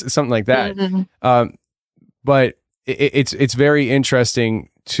I mean? It's something like that. Mm-hmm. But it's very interesting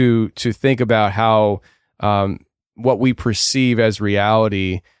to think about how what we perceive as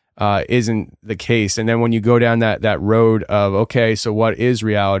reality isn't the case. And then when you go down that road of, okay, so what is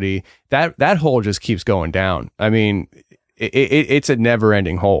reality? That hole just keeps going down. I mean, it's a never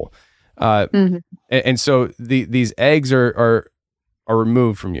ending hole. And so these eggs are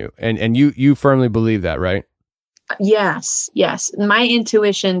removed from you, and you firmly believe that, right? Yes. My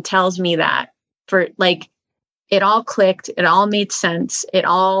intuition tells me that it all clicked. It all made sense. It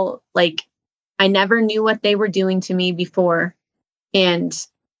all I never knew what they were doing to me before. And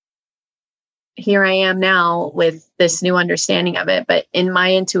here I am now with this new understanding of it. But in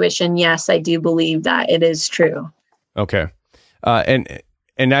my intuition, yes, I do believe that it is true. Okay. And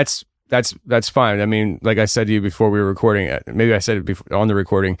that's fine. I mean, like I said to you before we were recording it, maybe I said it before on the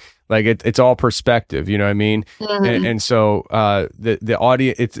recording, like it's all perspective, you know what I mean? Mm-hmm. And so the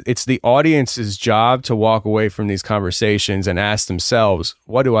audience, it's the audience's job to walk away from these conversations and ask themselves,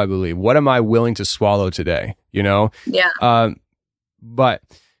 what do I believe? What am I willing to swallow today? You know? Yeah. But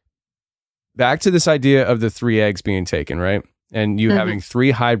back to this idea of the 3 eggs being taken, right? And you having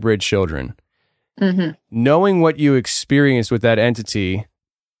 3 hybrid children. Mm-hmm. Knowing what you experienced with that entity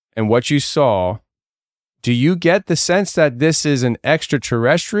and what you saw, do you get the sense that this is an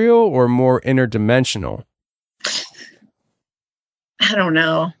extraterrestrial or more interdimensional? I don't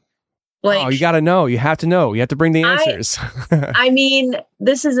know. You got to know. You have to know. You have to bring the answers. I mean,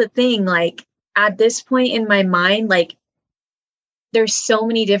 this is a thing. At this point in my mind, there's so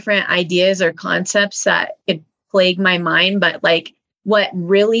many different ideas or concepts that could plague my mind. But what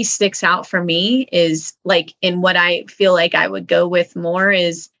really sticks out for me is and what I feel like I would go with more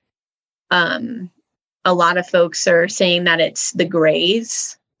is, a lot of folks are saying that it's the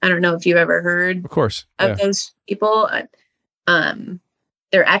Greys. I don't know if you've ever heard of course of those people.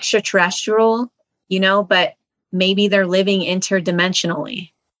 They're extraterrestrial, but maybe they're living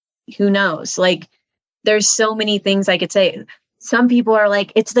interdimensionally. Who knows? There's so many things I could say. Some people are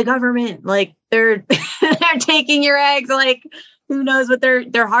like, it's the government. They're they're taking your eggs. Who knows what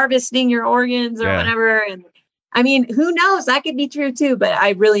they're harvesting your organs or whatever. And I mean, who knows? That could be true too, but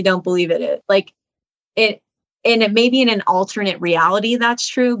I really don't believe it. And it may be in an alternate reality that's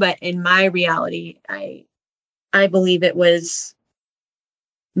true, but in my reality, I believe it was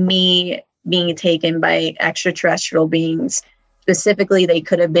me being taken by extraterrestrial beings. Specifically, they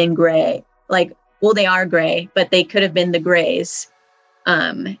could have been gray. They are gray, but they could have been the Greys.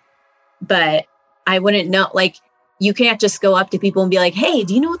 But I wouldn't know. You can't just go up to people and be like, hey,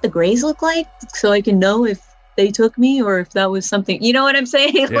 do you know what the Greys look like? So I can know if they took me or if that was something, you know what I'm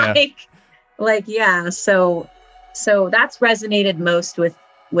saying? Yeah. Yeah. So that's resonated most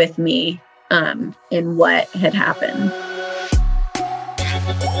with me, in what had happened.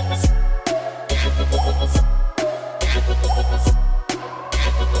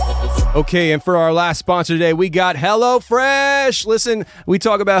 Okay, and for our last sponsor today, we got HelloFresh. Listen, we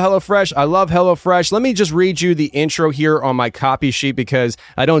talk about HelloFresh. I love HelloFresh. Let me just read you the intro here on my copy sheet because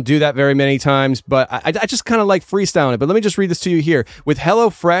I don't do that very many times, but I just kind of like freestyling it. But let me just read this to you here. With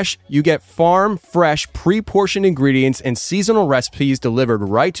HelloFresh, you get farm fresh, pre-portioned ingredients and seasonal recipes delivered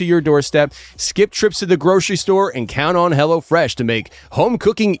right to your doorstep. Skip trips to the grocery store and count on HelloFresh to make home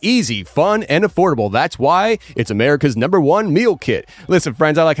cooking easy, fun, and affordable. That's why it's America's #1 meal kit. Listen,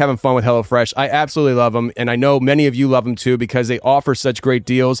 friends, I like having fun with with HelloFresh. I absolutely love them, and I know many of you love them too because they offer such great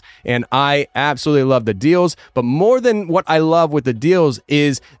deals, and I absolutely love the deals. But more than what I love with the deals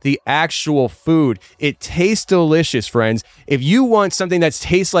is the actual food. It tastes delicious, friends. If you want something that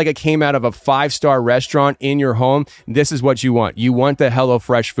tastes like it came out of a 5-star restaurant in your home, this is what you want. You want the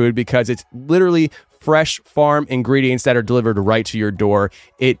HelloFresh food because it's literally fresh farm ingredients that are delivered right to your door.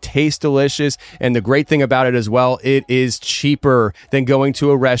 It tastes delicious. And the great thing about it as well, it is cheaper than going to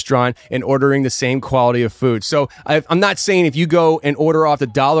a restaurant and ordering the same quality of food. So I'm not saying if you go and order off the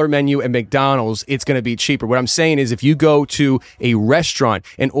dollar menu at McDonald's, it's going to be cheaper. What I'm saying is if you go to a restaurant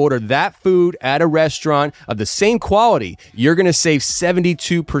and order that food at a restaurant of the same quality, you're going to save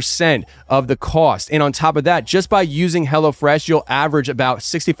 72% of the cost. And on top of that, just by using HelloFresh, you'll average about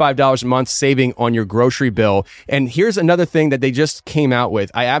 $65 a month saving on your grocery bill. And here's another thing that they just came out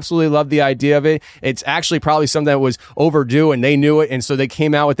with. I absolutely love the idea of it. It's actually probably something that was overdue and they knew it. And so they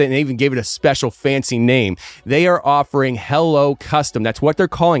came out with it and they even gave it a special fancy name. They are offering Hello Custom. That's what they're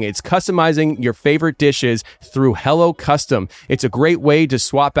calling it. It's customizing your favorite dishes through Hello Custom. It's a great way to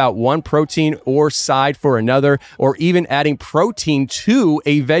swap out one protein or side for another, or even adding protein to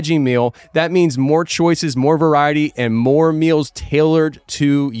a veggie meal. That means more choices, more variety, and more meals tailored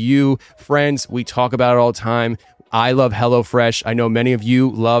to you. Friends, we talk about it all the time. I love HelloFresh. I know many of you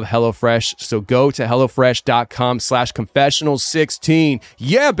love HelloFresh. So go to HelloFresh.com/confessional16.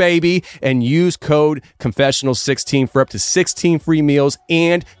 Yeah, baby. And use code confessional16 for up to 16 free meals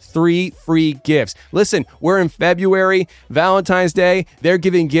and 3 free gifts. Listen, we're in February, Valentine's Day. They're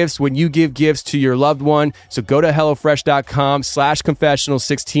giving gifts when you give gifts to your loved one. So go to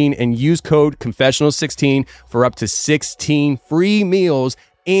HelloFresh.com/confessional16 and use code confessional16 for up to 16 free meals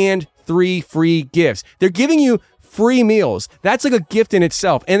and 3 free gifts. They're giving you free meals. That's like a gift in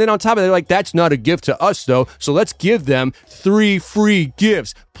itself. And then on top of it, they're like, that's not a gift to us though. So let's give them 3 free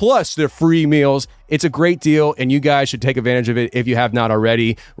gifts plus their free meals. It's a great deal and you guys should take advantage of it if you have not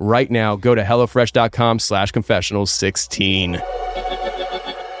already. Right now, go to HelloFresh.com/confessional16.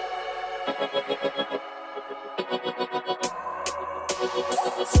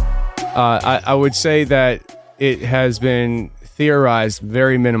 I would say that it has been theorized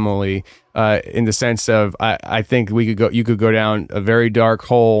very minimally in the sense of I think you could go down a very dark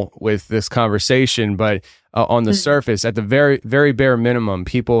hole with this conversation, but on the surface, at the very, very bare minimum,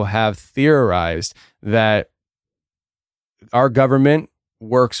 people have theorized that our government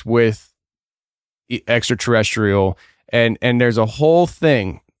works with extraterrestrial, and there's a whole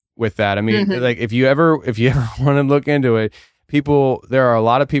thing with that. I mean, like if you ever want to look into it, there are a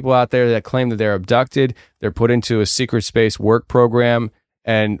lot of people out there that claim that they're abducted, they're put into a secret space work program,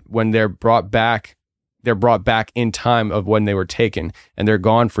 and when they're brought back in time of when they were taken, and they're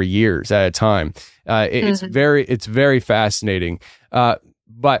gone for years at a time. It's very fascinating.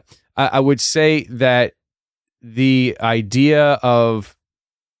 But I would say that the idea of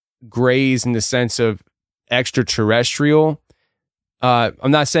grays in the sense of extraterrestrial, I'm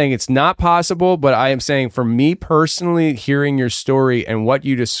not saying it's not possible, but I am saying for me personally, hearing your story and what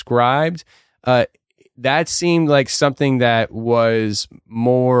you described, that seemed like something that was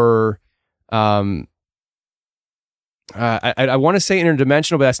more, I want to say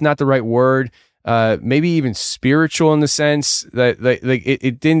interdimensional, but that's not the right word. Maybe even spiritual in the sense that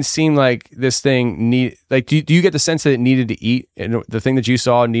it didn't seem like this thing do you get the sense that it needed to eat, and the thing that you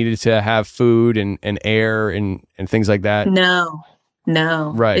saw needed to have food and air and things like that?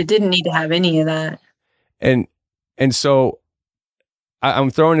 No, right. It didn't need to have any of that. And so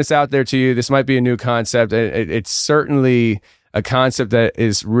I'm throwing this out there to you. This might be a new concept. It's certainly a concept that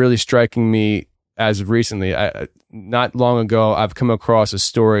is really striking me as of recently. Not long ago, I've come across a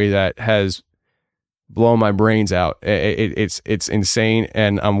story that has blown my brains out. It's insane,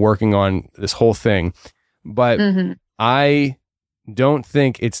 and I'm working on this whole thing. But I don't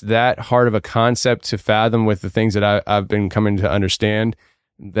think it's that hard of a concept to fathom with the things that I've been coming to understand.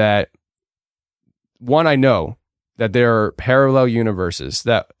 That one, I know that there are parallel universes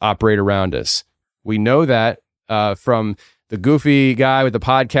that operate around us. We know that from the goofy guy with the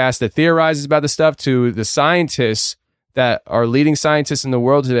podcast that theorizes about the stuff to the scientists that are leading scientists in the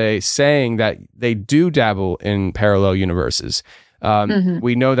world today saying that they do dabble in parallel universes.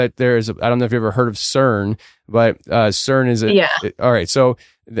 We know that there's, I don't know if you've ever heard of CERN, but CERN is all right. So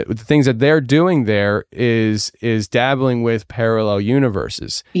the things that they're doing there is dabbling with parallel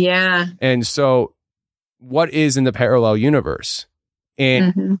universes. Yeah. And so what is in the parallel universe?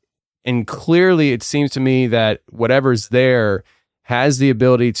 And clearly it seems to me that whatever's there has the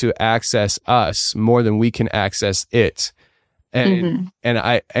ability to access us more than we can access it. And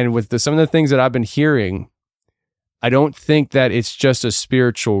with some of the things that I've been hearing, I don't think that it's just a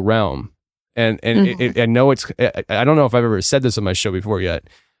spiritual realm. And I know I don't know if I've ever said this on my show before yet.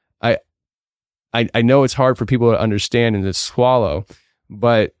 I know it's hard for people to understand and to swallow,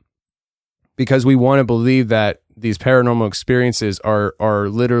 but because we want to believe that these paranormal experiences are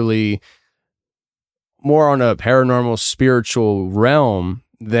literally more on a paranormal spiritual realm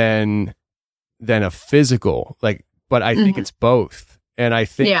than a physical, but I think it's both. And I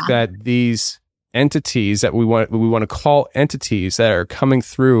think that these entities that we want to call entities that are coming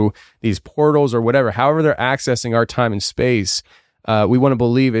through these portals or whatever, however they're accessing our time and space, we want to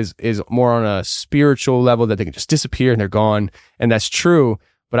believe is more on a spiritual level, that they can just disappear and they're gone. And that's true.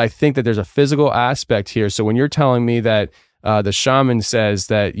 But I think that there's a physical aspect here. So when you're telling me that the shaman says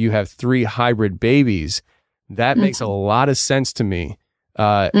that you have 3 hybrid babies, that makes a lot of sense to me.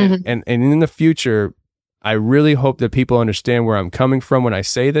 And in the future, I really hope that people understand where I'm coming from when I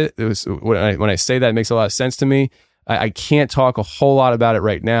say that. When I say that, it makes a lot of sense to me. I can't talk a whole lot about it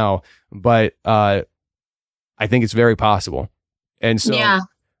right now, but I think it's very possible. And so,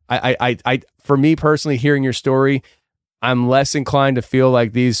 I for me personally, hearing your story, I'm less inclined to feel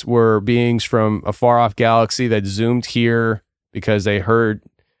like these were beings from a far off galaxy that zoomed here because they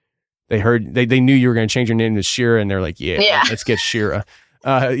knew you were going to change your name to Shira, and they're like, yeah. Let's get Shira.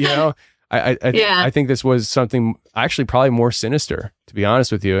 I think this was something actually probably more sinister, to be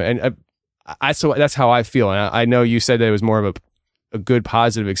honest with you. And so that's how I feel. And I know you said that it was more of a good,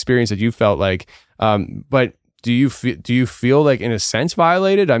 positive experience that you felt like, but do you feel like in a sense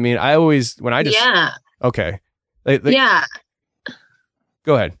violated? I mean, okay.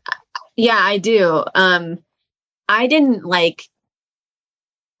 Go ahead. Yeah, I do. I didn't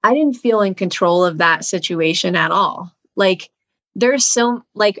feel in control of that situation at all. There's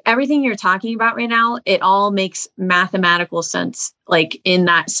everything you're talking about right now, it all makes mathematical sense, in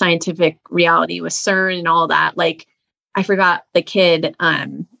that scientific reality with CERN and all that. I forgot the kid,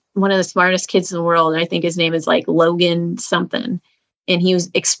 one of the smartest kids in the world. I think his name is Logan something. And he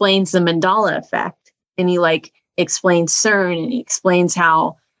explains the Mandela effect, and he explains CERN, and he explains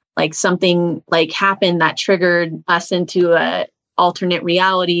how something happened that triggered us into a alternate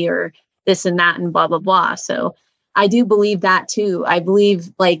reality or this and that and blah, blah, blah. So I do believe that too. I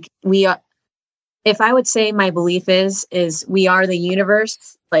believe we are, if I would say my belief is we are the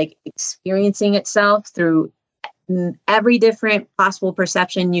universe, experiencing itself through every different possible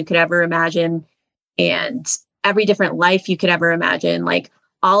perception you could ever imagine, and every different life you could ever imagine.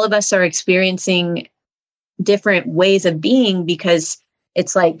 All of us are experiencing different ways of being because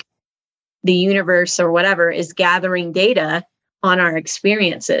it's the universe or whatever is gathering data on our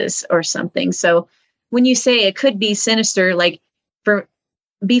experiences or something. So when you say it could be sinister,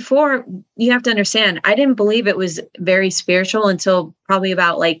 before, you have to understand, I didn't believe it was very spiritual until probably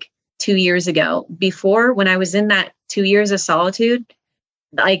about 2 years ago. Before, when I was in that 2 years of solitude,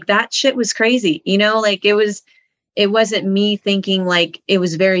 that shit was crazy. It wasn't me thinking it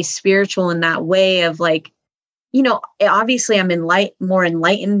was very spiritual in that way of obviously I'm more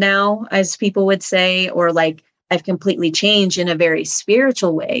enlightened now, as people would say, or I've completely changed in a very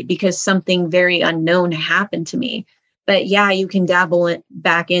spiritual way because something very unknown happened to me. But yeah, you can dabble it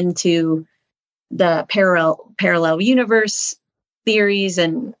back into the parallel universe theories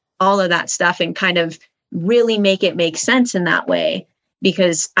and all of that stuff and kind of really make it make sense in that way.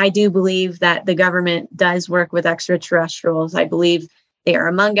 Because I do believe that the government does work with extraterrestrials. I believe they are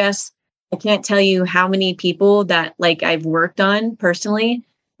among us. I can't tell you how many people that I've worked on personally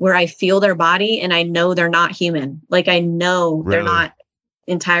where I feel their body and I know they're not human. I know they're not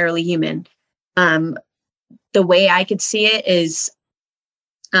entirely human. The way I could see it is,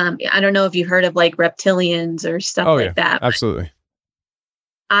 I don't know if you've heard of reptilians or stuff that. Absolutely.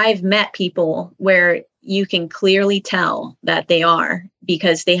 I've met people where you can clearly tell that they are,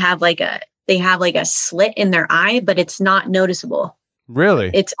 because they have a slit in their eye, but it's not noticeable.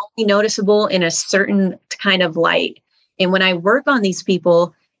 Really? It's only noticeable in a certain kind of light. And when I work on these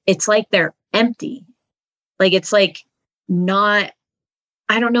people, it's they're empty. It's not,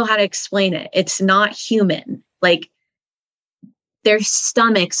 I don't know how to explain it. It's not human. Their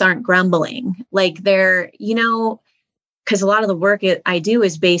stomachs aren't grumbling. They're, because a lot of the work I do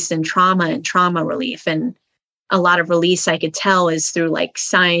is based in trauma and trauma relief. And a lot of release I could tell is through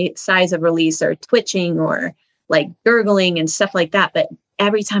size of release or twitching or gurgling and stuff like that. But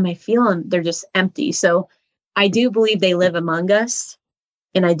every time I feel them, they're just empty. So I do believe they live among us.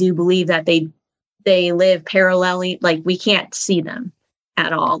 And I do believe that they live parallelly. We can't see them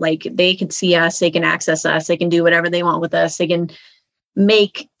at all. They can see us, they can access us, they can do whatever they want with us. They can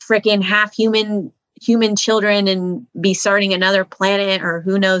make freaking half human children and be starting another planet or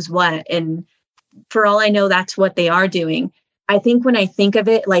who knows what. And for all I know, that's what they are doing. I think when I think of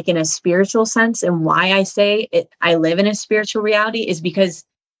it like in a spiritual sense, and why I say it, I live in a spiritual reality, is because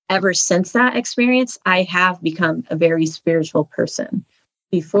ever since that experience, I have become a very spiritual person.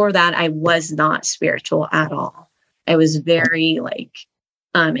 Before that, I was not spiritual at all. I was very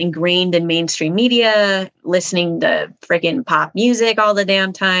ingrained in mainstream media, listening to freaking pop music all the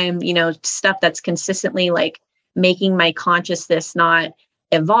damn time, stuff that's consistently like making my consciousness not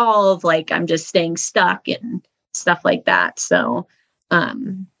evolve. Like I'm just staying stuck and stuff like that. So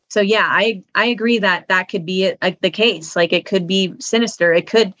yeah, I agree that could be the case. Like it could be sinister. It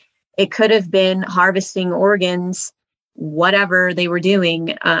could have been harvesting organs, whatever they were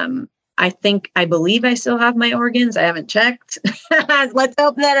doing. I believe I still have my organs. I haven't checked. Let's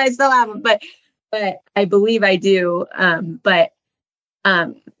hope that I still have them, but I believe I do.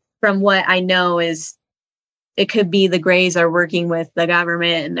 From what I know is it could be the Greys are working with the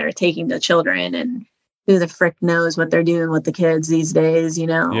government and they're taking the children, and who the frick knows what they're doing with the kids these days,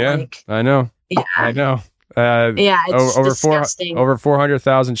 Yeah, I know. Yeah. I know. It's over disgusting. Over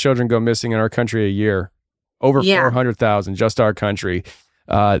 400,000 children go missing in our country a year. Over 400,000, just our country.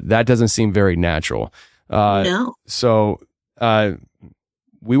 That doesn't seem very natural. No. So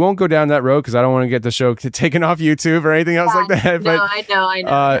we won't go down that road because I don't want to get the show taken off YouTube or anything else like that. No, But, I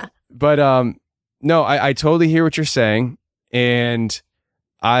know. But no, I totally hear what you're saying, and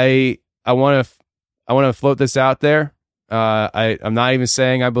I want to float this out there. I'm not even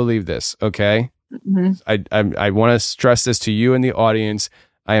saying I believe this. Okay. Mm-hmm. I want to stress this to you and the audience.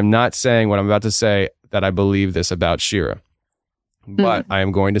 I am not saying what I'm about to say that I believe this about Shira, but I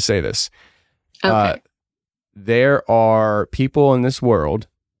am going to say this. Okay. There are people in this world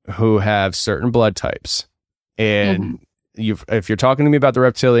who have certain blood types, and if you're talking to me about the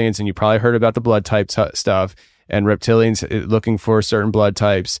reptilians, and you probably heard about the blood type stuff and reptilians looking for certain blood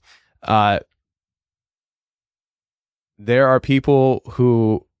types, there are people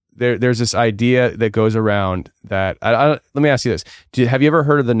who there's this idea that goes around that. Let me ask you this: have you ever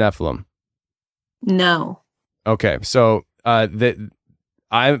heard of the Nephilim? No. Okay, so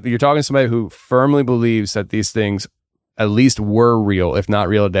you're talking to somebody who firmly believes that these things at least were real, if not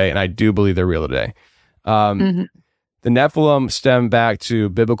real today, and I do believe they're real today. The Nephilim stem back to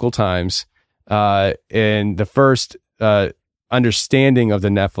biblical times, and the first understanding of the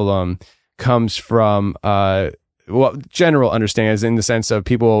Nephilim comes from general understanding, in the sense of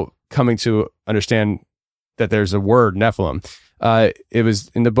people coming to understand that there's a word Nephilim. It was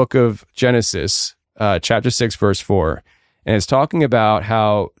in the book of Genesis, chapter 6, verse 4. And it's talking about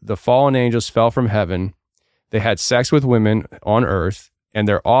how the fallen angels fell from heaven. They had sex with women on earth, and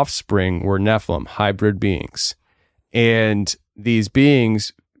their offspring were Nephilim, hybrid beings. And these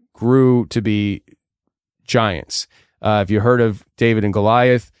beings grew to be giants. If you heard of David and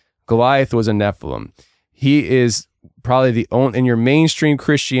Goliath, Goliath was a Nephilim. He is probably the only, in your mainstream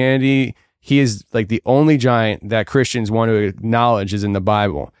Christianity, he is like the only giant that Christians want to acknowledge is in the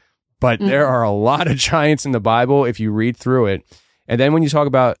Bible. But there are a lot of giants in the Bible if you read through it. And then when you talk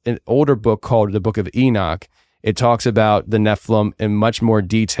about an older book called the Book of Enoch, it talks about the Nephilim in much more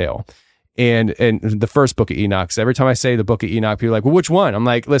detail. And the first book of Enoch. So every time I say the book of Enoch, people are like, well, which one? I'm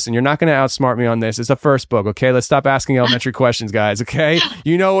like, listen, you're not going to outsmart me on this. It's the first book, okay? Let's stop asking elementary questions, guys, okay?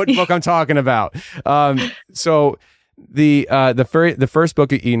 You know what book I'm talking about. So the first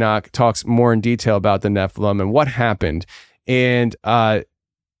book of Enoch talks more in detail about the Nephilim and what happened. And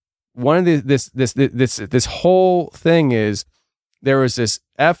one of this whole thing is there was this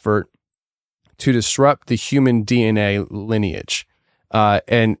effort to disrupt the human DNA lineage.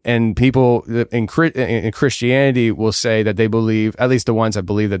 And people in Christianity will say that they believe, at least the ones that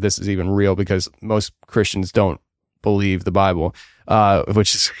believe that this is even real, because most Christians don't believe the Bible,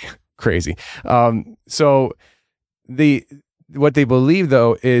 which is crazy. So what they believe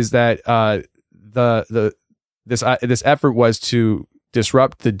though is that this effort was to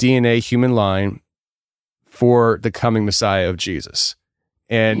disrupt the DNA human line for the coming Messiah of Jesus.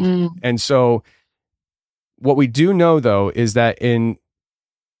 And so what we do know though is that in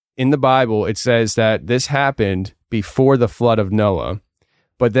the Bible it says that this happened before the flood of Noah.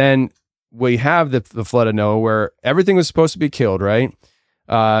 But then we have the flood of Noah where everything was supposed to be killed, right?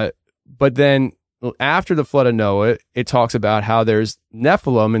 But then after the flood of Noah, it talks about how there's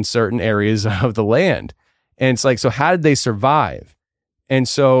Nephilim in certain areas of the land. And it's like, so how did they survive? And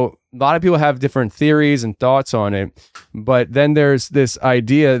so a lot of people have different theories and thoughts on it. But then there's this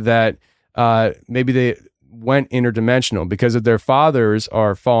idea that maybe they went interdimensional because if their fathers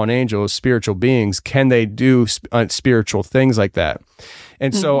are fallen angels, spiritual beings, can they do spiritual things like that?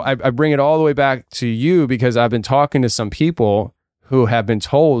 And so I bring it all the way back to you because I've been talking to some people who have been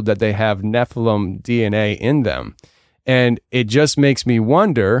told that they have Nephilim DNA in them. And it just makes me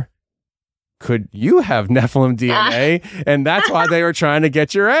wonder, could you have Nephilim DNA? And that's why they were trying to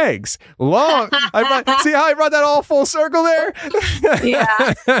get your eggs. See how I brought that all full circle there?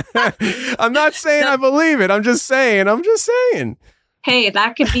 Yeah. I'm not saying I believe it. I'm just saying. Hey,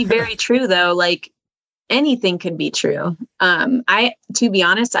 that could be very true though. Like anything could be true. To be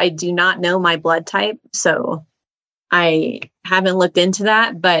honest, I do not know my blood type, so I haven't looked into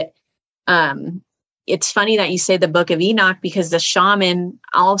that, but it's funny that you say the Book of Enoch, because the shaman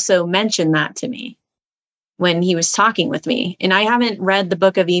also mentioned that to me when he was talking with me. And I haven't read the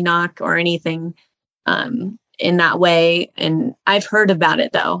Book of Enoch or anything in that way. And I've heard about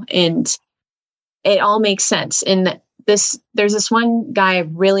it though. And it all makes sense. And there's this one guy I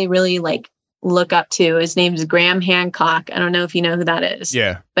really, really like look up to. His name is Graham Hancock. I don't know if you know who that is.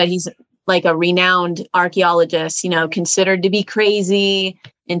 Yeah. But he's like a renowned archaeologist, considered to be crazy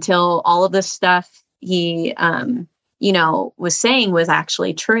until all of this stuff he, was saying was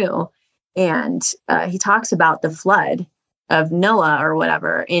actually true. And he talks about the flood of Noah or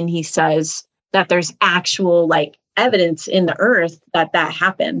whatever. And he says that there's actual like evidence in the earth that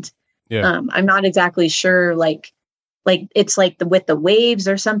happened. Yeah. I'm not exactly sure, like it's like with the waves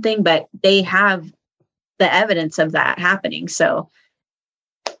or something, but they have the evidence of that happening. So,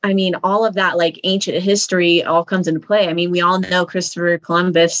 I mean, all of that like ancient history all comes into play. I mean, we all know Christopher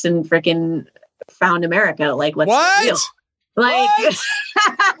Columbus and freaking found America. Like, what's the deal? Like,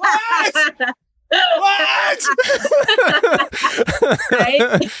 what?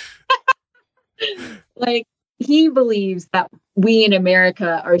 Right? Like, he believes that we in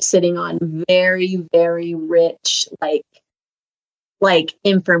America are sitting on very, very rich, like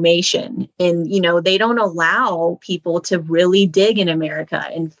information. And, they don't allow people to really dig in America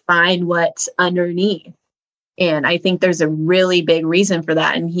and find what's underneath. And I think there's a really big reason for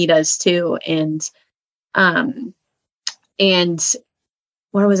that. And he does too. And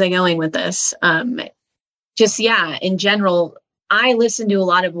where was I going with this? In general, I listen to a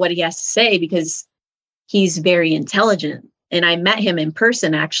lot of what he has to say because he's very intelligent. And I met him in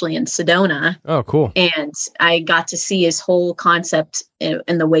person, actually, in Sedona. Oh, cool. And I got to see his whole concept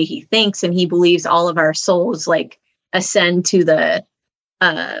and the way he thinks. And he believes all of our souls like ascend to the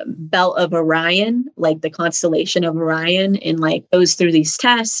belt of Orion, like the constellation of Orion, and like goes through these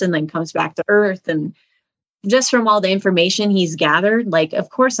tests and then comes back to Earth. And just from all the information he's gathered, like, of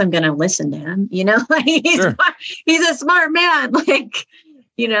course I'm going to listen to him, like he's a smart man, like,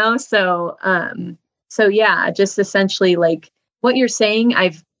 so yeah, just essentially like what you're saying,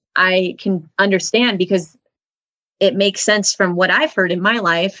 I can understand because it makes sense from what I've heard in my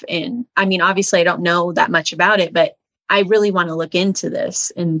life. And I mean, obviously I don't know that much about it, but I really want to look into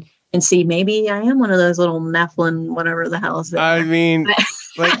this and see, maybe I am one of those little Nephilim, whatever the hell is that. I mean,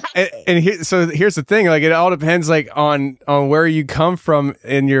 so here's the thing, like, it all depends like on where you come from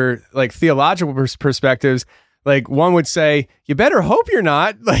in your like theological perspectives. Like, one would say, you better hope you're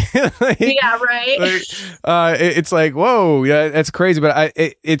not. Yeah, right. It's like, whoa, yeah, that's crazy. But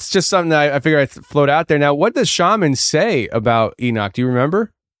it's just something that I figure I'd float out there. Now, what does shaman say about Enoch? Do you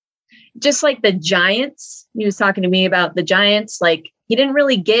remember? Just like the giants. He was talking to me about the giants. Like, he didn't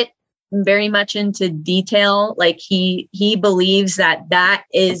really get very much into detail. Like, he believes that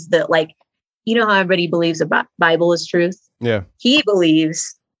is the, like, how everybody believes the Bible is truth. Yeah. He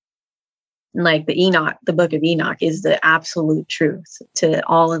believes like the Book of Enoch is the absolute truth to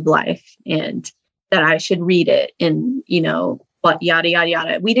all of life, and that I should read it, and but yada yada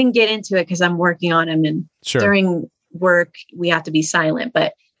yada. We didn't get into it because I'm working on him, and during work we have to be silent.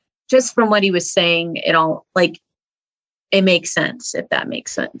 But just from what he was saying, it all like it makes sense, if that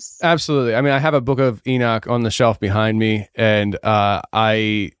makes sense. Absolutely. I mean, I have a Book of Enoch on the shelf behind me, and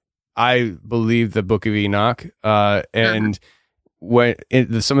I believe the Book of Enoch, and. When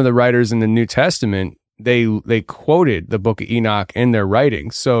some of the writers in the New Testament, they quoted the Book of Enoch in their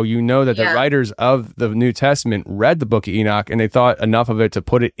writings. So that the writers of the New Testament read the Book of Enoch and they thought enough of it to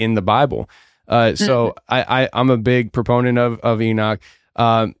put it in the Bible. So I'm a big proponent of Enoch.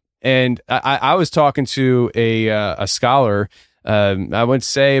 And I was talking to a scholar, I would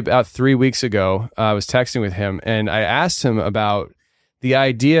say about 3 weeks ago. I was texting with him and I asked him about the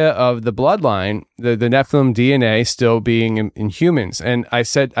idea of the bloodline, the Nephilim DNA still being in humans. And I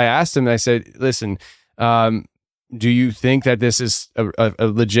asked him, listen, do you think that this is a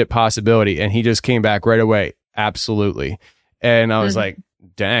legit possibility? And he just came back right away. Absolutely. And I was like,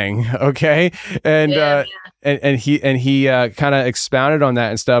 dang, okay. And and he kind of expounded on that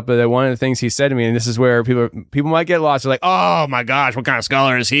and stuff. But one of the things he said to me, and this is where people might get lost. They're like, oh my gosh, what kind of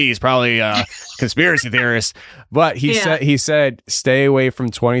scholar is he? He's probably a conspiracy theorist. But he said, stay away from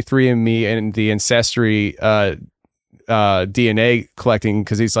 23andMe and the ancestry DNA collecting,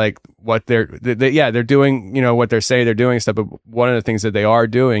 because he's like, what they're doing, what they're saying they're doing stuff. But one of the things that they are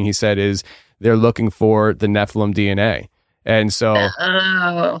doing, he said, is they're looking for the Nephilim DNA. And so,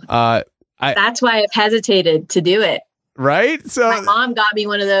 that's why I've hesitated to do it. Right. So my mom got me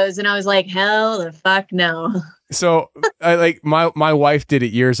one of those and I was like, hell the fuck no. So my wife did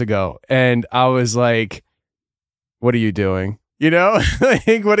it years ago and I was like, what are you doing?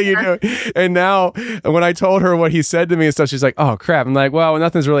 Like, what are you doing? And now when I told her what he said to me and stuff, she's like, oh crap. I'm like, well,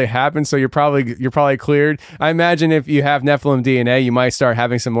 nothing's really happened. So you're probably cleared. I imagine if you have Nephilim DNA, you might start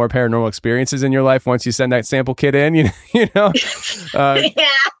having some more paranormal experiences in your life once you send that sample kit in, Yeah,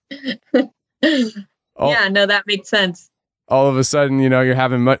 no, that makes sense. All of a sudden, you're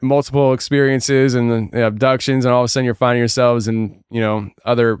having multiple experiences and abductions, and all of a sudden you're finding yourselves in,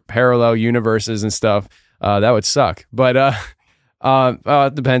 other parallel universes and stuff. That would suck. But,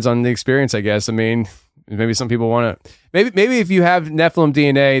 it depends on the experience, I guess. I mean, maybe some people want to, maybe if you have Nephilim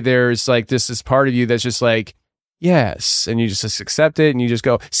DNA, there's like this part of you that's just like, yes. And you just accept it and you just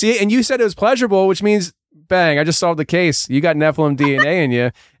go, see, and you said it was pleasurable, which means bang, I just solved the case. You got Nephilim DNA in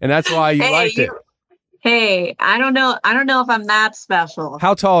you. And that's why you liked it. Hey, I don't know if I'm that special.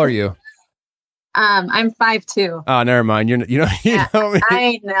 How tall are you? I'm 5'2". Oh, never mind. You know me. I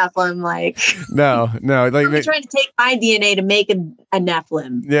ain't Nephilim. Like no. Like I'm trying to take my DNA to make a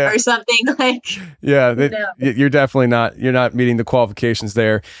Nephilim, or something like. Yeah, you're definitely not. You're not meeting the qualifications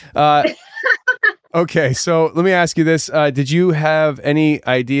there. Okay, so let me ask you this: did you have any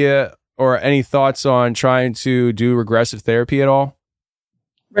idea or any thoughts on trying to do regressive therapy at all?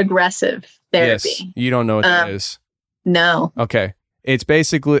 Regressive therapy. Yes, you don't know what that is. No. Okay, it's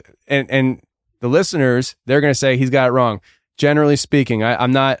basically and. The listeners, they're going to say he's got it wrong. Generally speaking,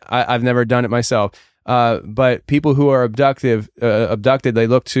 I've never done it myself. But people who are abducted, they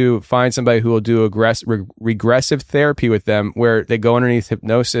look to find somebody who will do regressive therapy with them, where they go underneath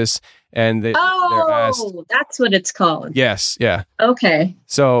hypnosis and they're asked. That's what it's called. Yes. Yeah. Okay.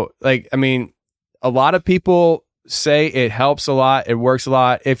 So, a lot of people say it helps a lot. It works a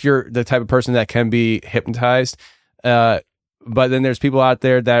lot if you're the type of person that can be hypnotized. But then there's people out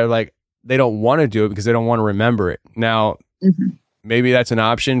there that are like, they don't want to do it because they don't want to remember it. Now, maybe that's an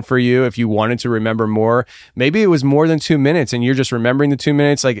option for you if you wanted to remember more. Maybe it was more than 2 minutes and you're just remembering the 2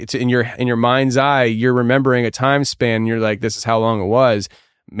 minutes. Like it's in your mind's eye, you're remembering a time span. And you're like, this is how long it was.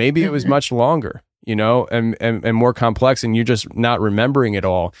 Maybe it was much longer, and more complex, and you're just not remembering it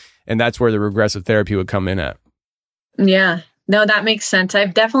all. And that's where the regressive therapy would come in at. Yeah. No, that makes sense.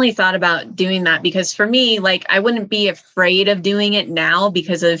 I've definitely thought about doing that because for me, like I wouldn't be afraid of doing it now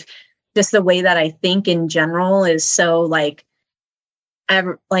because of just the way that I think in general is so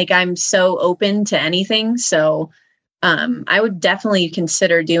I'm so open to anything. So I would definitely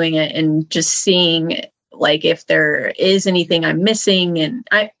consider doing it and just seeing like if there is anything I'm missing. And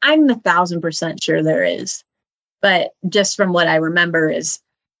I'm 1,000% sure there is, but just from what I remember is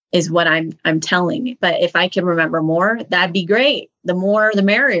what I'm telling. But if I can remember more, that'd be great. The more, the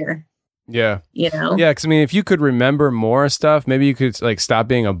merrier. Yeah. Yeah. Because if you could remember more stuff, maybe you could like stop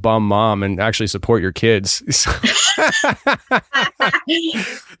being a bum mom and actually support your kids.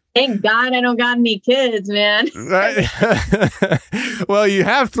 Thank God I don't got any kids, man. Right. Well, you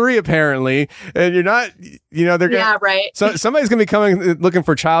have 3 apparently, and you're not. They're gonna, yeah, right. So somebody's gonna be coming looking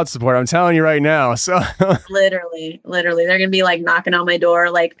for child support. I'm telling you right now. So literally, they're gonna be like knocking on my door,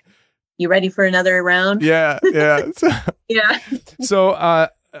 like, "You ready for another round?" Yeah. Yeah. So,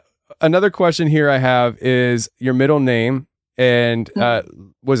 another question here I have is your middle name, and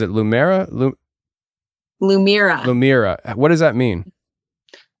was it Lumira? Lumira. Lumira. What does that mean?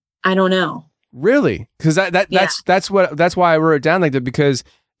 I don't know. Really? Because that's why I wrote it down like that, because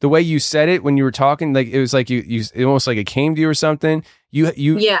the way you said it when you were talking, like it was like you it almost like it came to you or something. You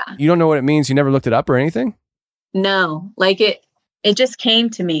don't know what it means. You never looked it up or anything? No, like it just came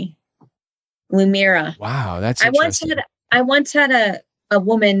to me. Lumira. Wow, that's interesting. I once had a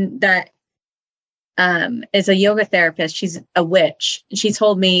woman that is a yoga therapist. She's a witch. She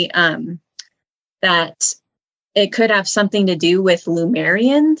told me that it could have something to do with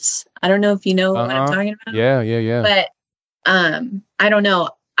Lumerians. I don't know if you know what I'm talking about. Yeah. But I don't know.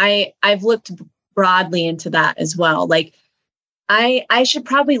 I've looked broadly into that as well. Like I should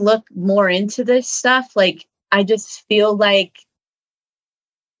probably look more into this stuff. Like I just feel like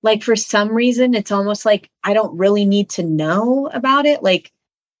like for some reason, it's almost like I don't really need to know about it. Like,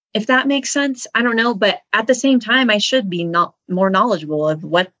 if that makes sense, I don't know. But at the same time, I should be not more knowledgeable of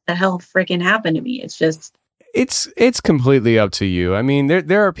what the hell freaking happened to me. It's just, it's completely up to you. I mean,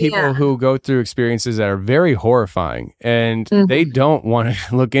 there are people who go through experiences that are very horrifying, and they don't want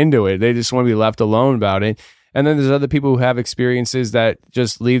to look into it. They just want to be left alone about it. And then there's other people who have experiences that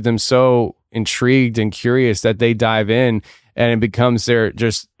just leave them so intrigued and curious that they dive in, and it becomes their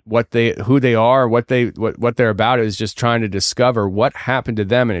just who they are, what they're about is just trying to discover what happened to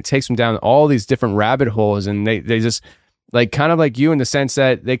them, and it takes them down all these different rabbit holes, and they just like kind of like you in the sense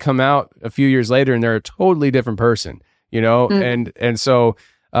that they come out a few years later and they're a totally different person, you know, and so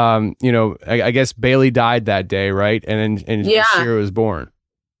you know, I guess Bailey died that day, right? And then Shira was born.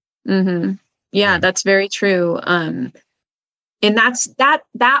 Yeah, that's very true. And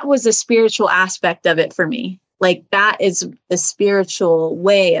that was a spiritual aspect of it for me. Like that is a spiritual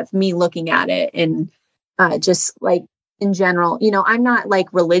way of me looking at it. And just like in general, you know, I'm not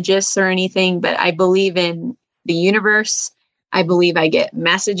like religious or anything, but I believe in the universe. I believe I get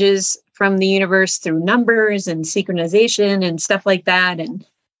messages from the universe through numbers and synchronization and stuff like that. And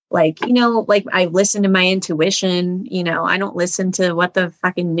like, you know, like I listen to my intuition, you know, I don't listen to what the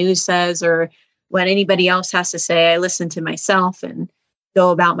fucking news says or what anybody else has to say. I listen to myself and go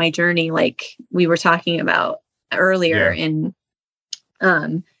about my journey like we were talking about earlier. And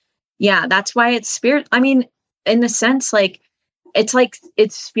that's why it's spirit. I mean, in the sense, like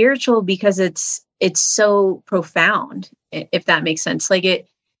it's spiritual because it's so profound, if that makes sense. Like it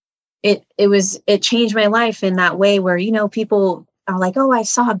changed my life in that way where, you know, people are like, oh, I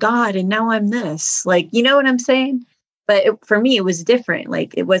saw God and now I'm this, like, you know what I'm saying? But for me, it was different.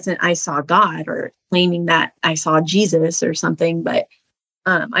 Like it wasn't, I saw God or claiming that I saw Jesus or something, but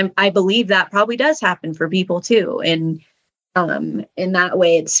I believe that probably does happen for people too. And in that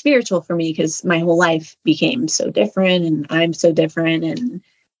way, it's spiritual for me because my whole life became so different and I'm so different and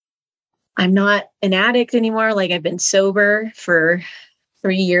I'm not an addict anymore. Like I've been sober for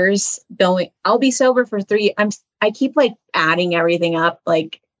 3 years. I'll be sober for 3. I keep like adding everything up.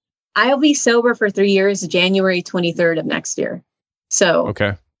 Like I'll be sober for 3 years, January 23rd of next year. So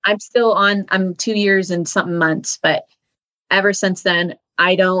okay. I'm 2 years and something months, but ever since then,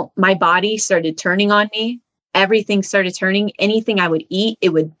 my body started turning on me. Everything started turning. Anything I would eat, it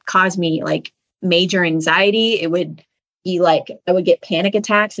would cause me like major anxiety. It would be like, I would get panic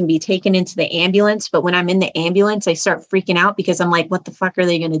attacks and be taken into the ambulance. But when I'm in the ambulance, I start freaking out because I'm like, what the fuck are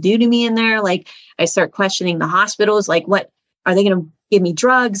they going to do to me in there? Like I start questioning the hospitals. Like, what are they going to give me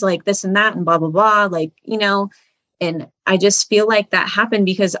drugs? Like this and that and blah, blah, blah. Like, you know, and I just feel like that happened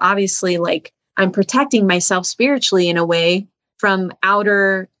because obviously like I'm protecting myself spiritually in a way from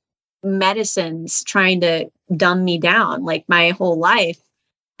outer medicines trying to dumb me down. Like my whole life,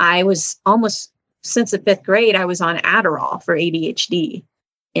 I was almost since the 5th grade, I was on Adderall for ADHD.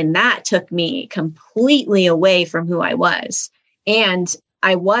 And that took me completely away from who I was. And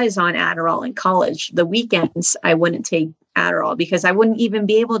I was on Adderall in college. The weekends, I wouldn't take Adderall because I wouldn't even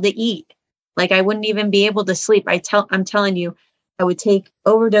be able to eat. Like I wouldn't even be able to sleep. I'm telling you, I would take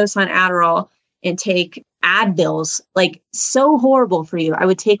overdose on Adderall and take Advils, like so horrible for you. I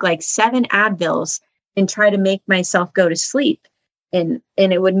would take like 7 Advils and try to make myself go to sleep. And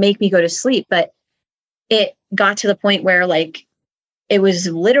it would make me go to sleep. But it got to the point where like, it was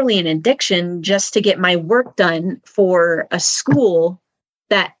literally an addiction just to get my work done for a school,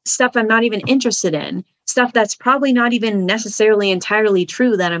 that stuff I'm not even interested in, stuff that's probably not even necessarily entirely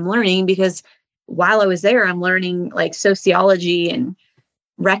true that I'm learning, because while I was there, I'm learning like sociology and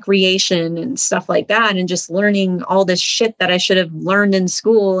recreation and stuff like that. And just learning all this shit that I should have learned in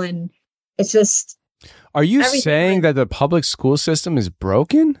school. And it's just. Are you saying that the public school system is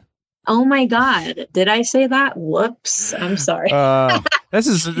broken? Oh my God. Did I say that? Whoops. I'm sorry. This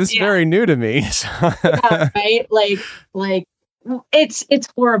is very new to me. Yeah, right? Like it's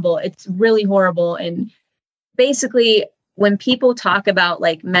horrible. It's really horrible. And basically when people talk about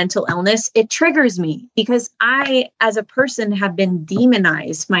like mental illness, it triggers me because I, as a person, have been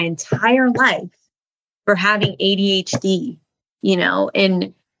demonized my entire life for having ADHD, you know,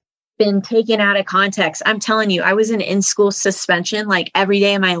 and been taken out of context. I'm telling you, I was in school suspension like every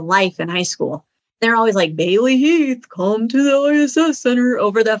day of my life in high school. They're always like, Bailey Heath, come to the ISS center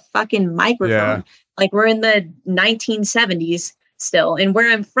over the fucking microphone. Yeah. Like we're in the 1970s still. And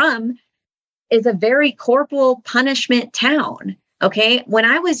where I'm from is a very corporal punishment town. Okay. When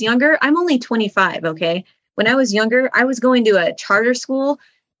I was younger, I'm only 25. Okay. When I was younger, I was going to a charter school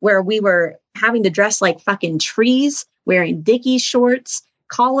where we were having to dress like fucking trees, wearing Dickies shorts,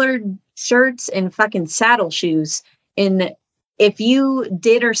 collared shirts, and fucking saddle shoes. And if you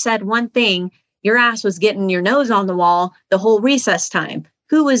did or said one thing, your ass was getting your nose on the wall the whole recess time.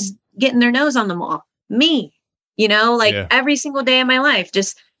 Who was getting their nose on the wall? Me, like every single day of my life,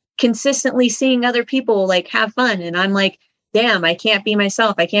 just consistently seeing other people like have fun. And I'm like, damn, I can't be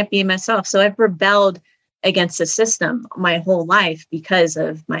myself. I can't be myself. So I've rebelled against the system my whole life because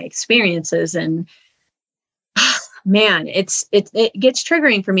of my experiences. And man, it gets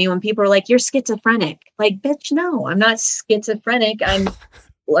triggering for me when people are like, you're schizophrenic. Like, bitch, no, I'm not schizophrenic. I'm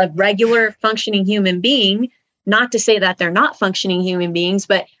a regular functioning human being. Not to say that they're not functioning human beings,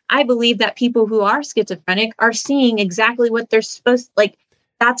 but I believe that people who are schizophrenic are seeing exactly what they're supposed to, like.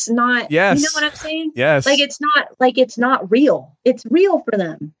 That's not, yes. You know what I'm saying? Yes. It's not real. It's real for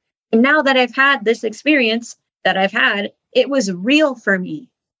them. And now that I've had this experience that I've had, it was real for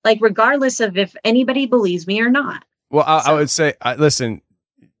me. Like, regardless of if anybody believes me or not. Well, I would say, listen,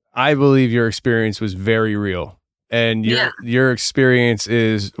 I believe your experience was very real. And your experience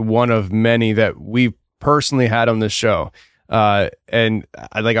is one of many that we personally had on this show. And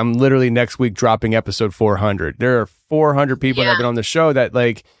I'm literally next week dropping episode 400. There are 400 people that have been on the show that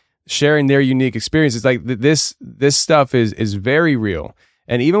like sharing their unique experiences. Like this stuff is very real.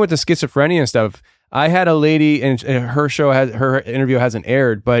 And even with the schizophrenia and stuff, I had a lady, and her interview hasn't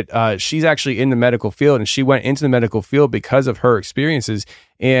aired, but she's actually in the medical field, and she went into the medical field because of her experiences.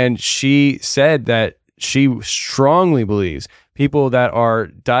 And she said that she strongly believes people that are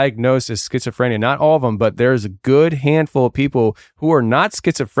diagnosed as schizophrenia, not all of them, but there's a good handful of people who are not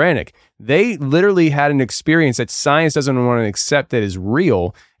schizophrenic. They literally had an experience that science doesn't want to accept that is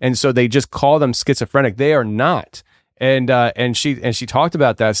real. And so they just call them schizophrenic. They are not. And she talked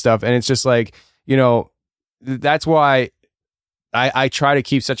about that stuff. And it's just like, that's why I try to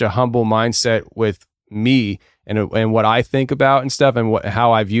keep such a humble mindset with me and what I think about and stuff, and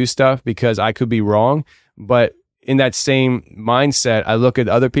how I view stuff, because I could be wrong. But in that same mindset, I look at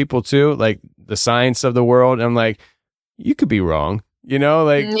other people too, like the science of the world, and I'm like, you could be wrong, because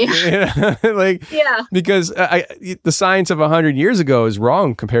the science of 100 years ago is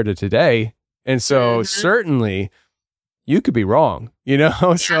wrong compared to today. And so certainly you could be wrong,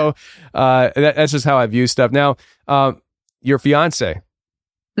 so that's just how I view stuff. Now, your fiance,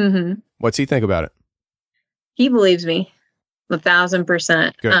 what's he think about it? He believes me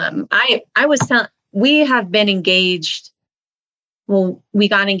 1,000%. Good. I was telling, we have been engaged. Well, we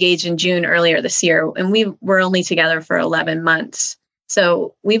got engaged in June earlier this year, and we were only together for 11 months.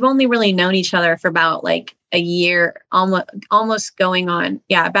 So we've only really known each other for about like a year, almost going on.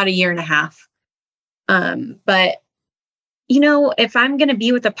 Yeah. About a year and a half. But if I'm going to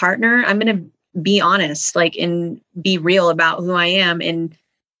be with a partner, I'm going to be honest, like, and be real about who I am, and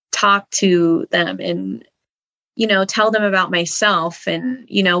talk to them, and tell them about myself and,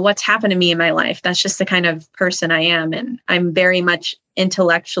 what's happened to me in my life. That's just the kind of person I am. And I'm very much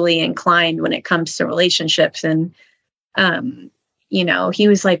intellectually inclined when it comes to relationships. And, he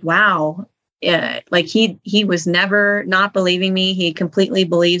was like, wow. Like he was never not believing me. He completely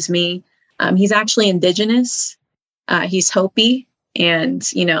believes me. He's actually indigenous. He's Hopi, and,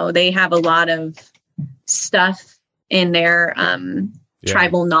 they have a lot of stuff in their,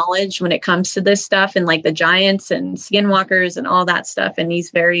 tribal knowledge when it comes to this stuff, and like the giants and skinwalkers and all that stuff. And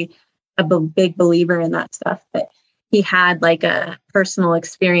he's a big believer in that stuff. But he had like a personal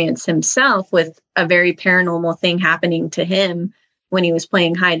experience himself with a very paranormal thing happening to him when he was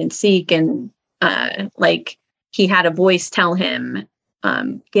playing hide and seek. And like he had a voice tell him,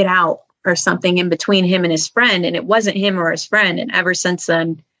 get out, or something in between him and his friend. And it wasn't him or his friend. And ever since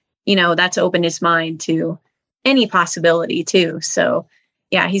then, that's opened his mind to any possibility too. So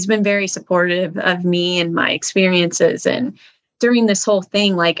yeah, he's been very supportive of me and my experiences. And during this whole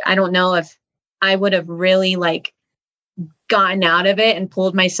thing, like, I don't know if I would have really like gotten out of it and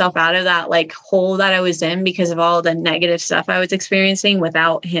pulled myself out of that like hole that I was in because of all the negative stuff I was experiencing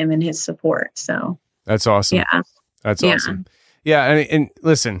without him and his support. So that's awesome. Yeah. That's awesome. Yeah. And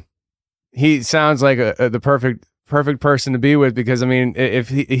listen, he sounds like the perfect person to be with, because I mean, if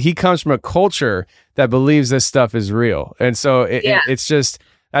he comes from a culture that believes this stuff is real, and so it's just,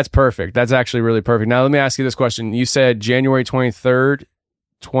 that's perfect. That's actually really perfect. Now let me ask you this question. You said January 23rd,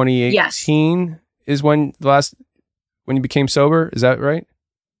 2018 is when you became sober. Is that right?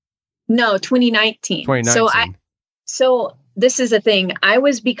 No, 2019. So this is the thing.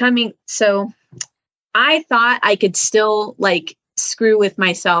 So I thought I could still like screw with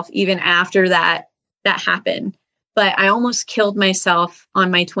myself even after that happened. But I almost killed myself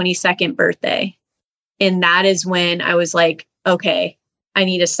on my 22nd birthday. And that is when I was like, okay, I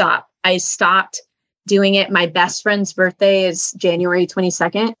need to stop. I stopped doing it. My best friend's birthday is January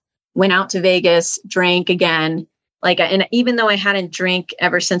 22nd. Went out to Vegas, drank again. Like, and even though I hadn't drank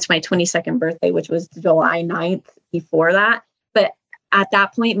ever since my 22nd birthday, which was July 9th before that, but at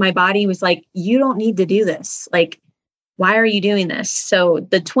that point, my body was like, you don't need to do this. Like, why are you doing this? So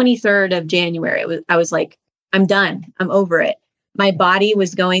the 23rd of January, I was like, I'm done. I'm over it. My body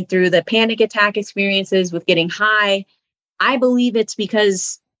was going through the panic attack experiences with getting high. I believe it's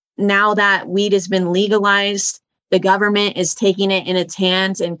because now that weed has been legalized, the government is taking it in its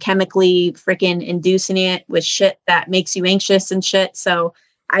hands and chemically freaking inducing it with shit that makes you anxious and shit. So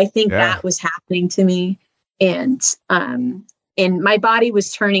I think that was happening to me. And my body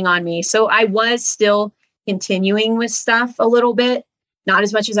was turning on me. So I was still continuing with stuff a little bit, not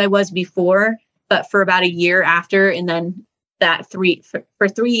as much as I was before, but for about a year after. And then for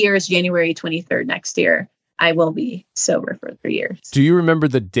 3 years, January 23rd next year, I will be sober for 3 years. Do you remember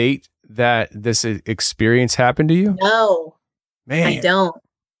the date that this experience happened to you? No, man, I don't.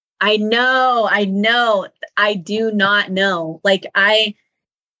 I know. I do not know. Like, I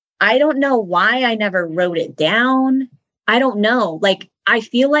don't know why I never wrote it down. I don't know. Like, I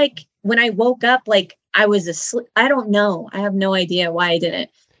feel like when I woke up, like I was asleep. I don't know. I have no idea why I didn't.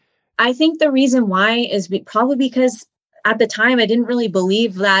 I think the reason why is probably because at the time I didn't really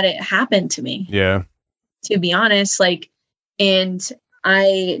believe that it happened to me. Yeah. To be honest, like, and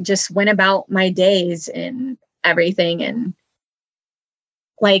I just went about my days and everything. And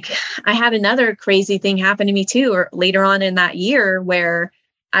like, I had another crazy thing happen to me too, or later on in that year where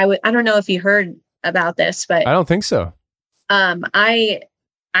I don't know if you heard about this, but I don't think so.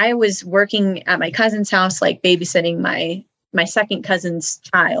 I was working at my cousin's house, like babysitting my second cousin's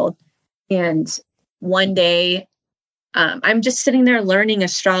child. And one day, I'm just sitting there learning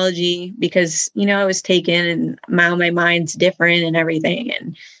astrology because, I was taken and my mind's different and everything.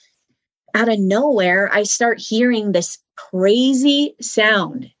 And out of nowhere, I start hearing this crazy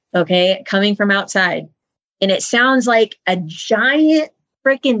sound, okay, coming from outside. And it sounds like a giant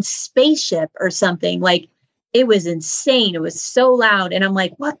freaking spaceship or something. Like, it was insane. It was so loud. And I'm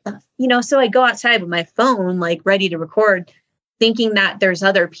like, what the, so I go outside with my phone, like ready to record, thinking that there's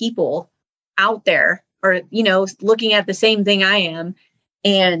other people out there or, looking at the same thing I am.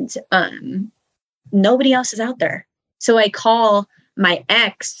 And nobody else is out there. So I call my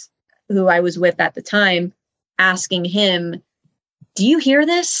ex, who I was with at the time, asking him, do you hear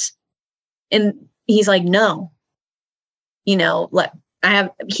this? And he's like, no.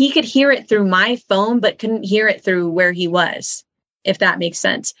 He could hear it through my phone, but couldn't hear it through where he was, if that makes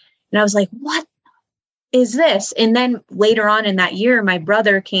sense. And I was like, what is this? And then later on in that year, my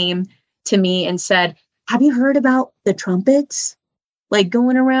brother came to me and said, have you heard about the trumpets like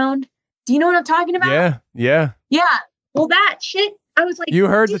going around? Do you know what I'm talking about? Yeah. Well, that shit, I was like, you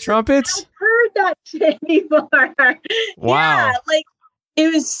heard the trumpets? I've heard that shit before. Wow. Yeah, like,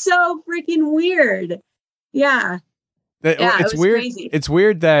 it was so freaking weird. Yeah. It's weird. Crazy. It's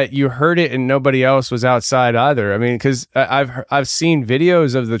weird that you heard it and nobody else was outside either. I mean, because I've seen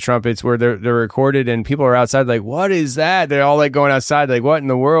videos of the trumpets where they're recorded and people are outside like, what is that? They're all like going outside like, what in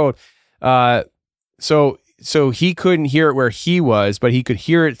the world? So he couldn't hear it where he was, but he could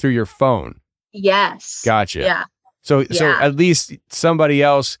hear it through your phone. Yes. Gotcha. Yeah. So at least somebody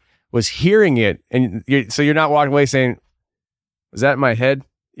else was hearing it, and you're not walking away saying, "Was that in my head?"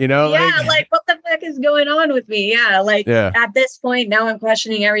 Yeah, like what the fuck is going on with me? Yeah, like at this point now I'm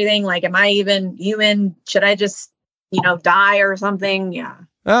questioning everything. Like, am I even human? Should I just, die or something? Yeah.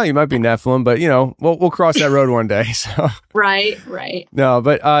 Oh, you might be Nephilim, but we'll cross that road one day. So right. No,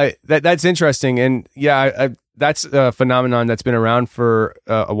 but that's interesting, and that's a phenomenon that's been around for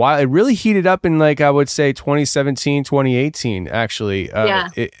a while. It really heated up in, like, I would say 2017, 2018, actually.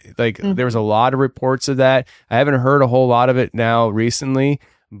 There was a lot of reports of that. I haven't heard a whole lot of it now recently,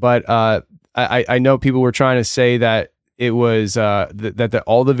 but I know people were trying to say that it was that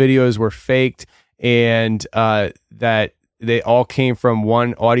all the videos were faked and that they all came from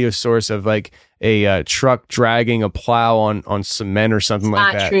one audio source of like a truck dragging a plow on cement or something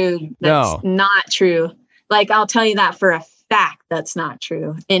like that. That's not true. Like, I'll tell you that for a fact, that's not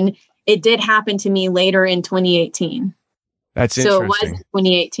true. And it did happen to me later in 2018. That's interesting. So it was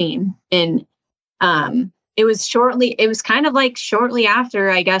 2018. And it was kind of like shortly after,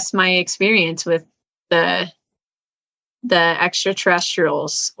 I guess, my experience with the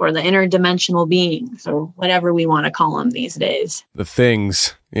extraterrestrials or the interdimensional beings or whatever we want to call them these days. The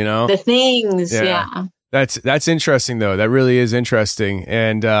things, The things, yeah. That's interesting, though. That really is interesting.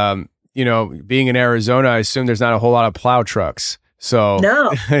 And, being in Arizona, I assume there's not a whole lot of plow trucks. So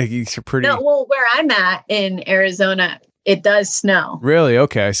no, you're pretty. No, well, where I'm at in Arizona, it does snow. Really?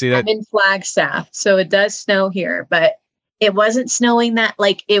 Okay, I see that. I'm in Flagstaff, so it does snow here, but it wasn't snowing that,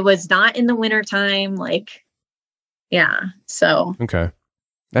 like, it was not in the wintertime. Like, Yeah. So. Okay.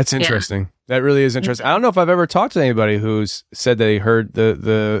 That's interesting. Yeah. That really is interesting. I don't know if I've ever talked to anybody who's said that he heard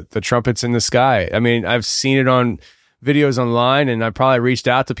the trumpets in the sky. I mean, I've seen it on videos online, and I probably reached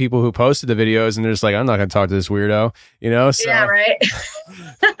out to people who posted the videos, and they're just like, I'm not going to talk to this weirdo, you know? So, yeah, right.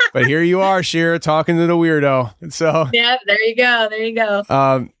 But here you are, Shira, talking to the weirdo. And so, yeah, there you go. There you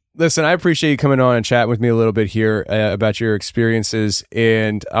go. Listen, I appreciate you coming on and chatting with me a little bit here about your experiences.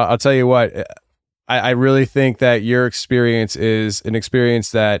 And I'll tell you what, I really think that your experience is an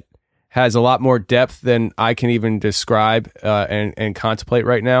experience that has a lot more depth than I can even describe and contemplate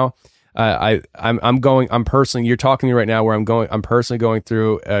right now. I'm personally, you're talking to me right now where I'm personally going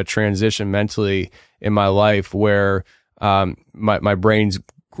through a transition mentally in my life where my brain's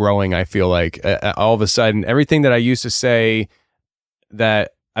growing. I feel like all of a sudden, everything that I used to say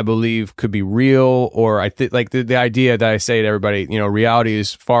that I believe could be real, or I think like the idea that I say to everybody, you know, reality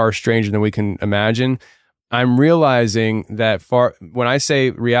is far stranger than we can imagine. I'm realizing that when I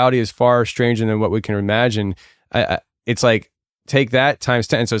say reality is far stranger than what we can imagine, it's like, take that times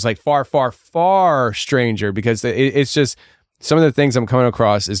 10. So it's like far, far, far stranger, because it's just some of the things I'm coming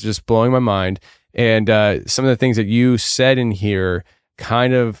across is just blowing my mind. And some of the things that you said in here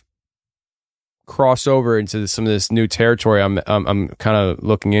kind of cross over into some of this new territory I'm kind of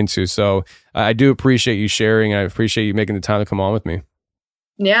looking into. So I do appreciate you sharing. I appreciate you making the time to come on with me.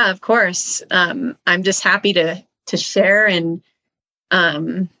 Yeah, of course. I'm just happy to share and,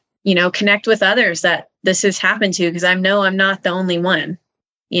 you know, connect with others that this has happened to, because I know I'm not the only one,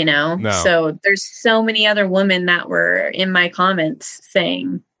 you know? No. So there's so many other women that were in my comments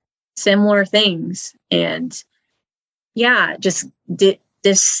saying similar things. And yeah, just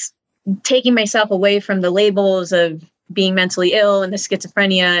this taking myself away from the labels of being mentally ill and the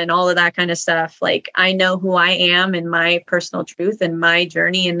schizophrenia and all of that kind of stuff. Like, I know who I am, and my personal truth and my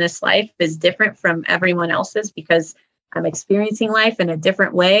journey in this life is different from everyone else's, because I'm experiencing life in a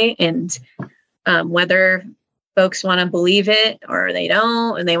different way. And whether folks want to believe it or they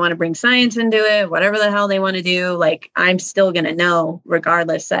don't, and they want to bring science into it, whatever the hell they want to do, like, I'm still going to know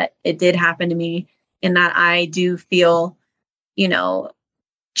regardless that it did happen to me, and that I do feel, you know,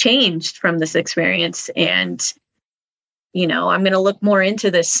 changed from this experience. And, you know, I'm going to look more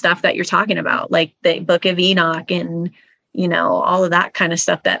into this stuff that you're talking about, like the Book of Enoch and, you know, all of that kind of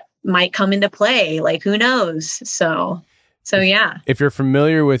stuff that might come into play. Like, who knows? So yeah. If you're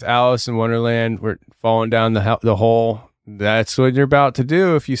familiar with Alice in Wonderland, we're falling down the hole. That's what you're about to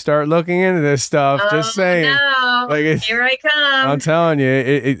do if you start looking into this stuff. Just saying. No. Like, here I come. I'm telling you,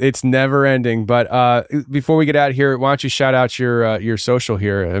 it's never ending. But before we get out of here, why don't you shout out your social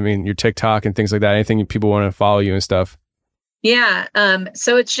here? I mean, your TikTok and things like that. Anything people want to follow you and stuff. Yeah.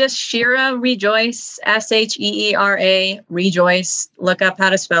 So it's just Shira Rejoice, SHEERA Rejoice. Look up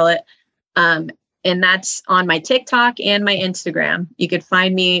how to spell it. And that's on my TikTok and my Instagram. You could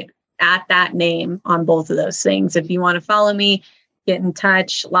find me at that name on both of those things. If you want to follow me, get in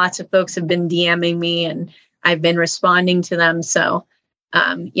touch. Lots of folks have been DMing me, and I've been responding to them. So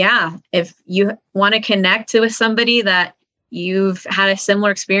yeah, if you want to connect with somebody that you've had a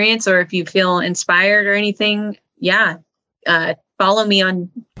similar experience, or if you feel inspired or anything, yeah, follow me on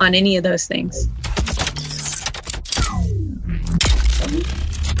any of those things.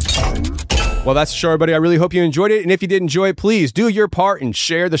 Well, that's the show, everybody. I really hope you enjoyed it. And if you did enjoy it, please do your part and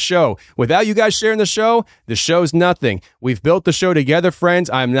share the show. Without you guys sharing the show's nothing. We've built the show together, friends.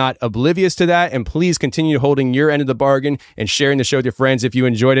 I'm not oblivious to that. And please continue holding your end of the bargain and sharing the show with your friends if you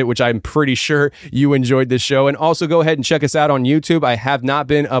enjoyed it, which I'm pretty sure you enjoyed this show. And also go ahead and check us out on YouTube. I have not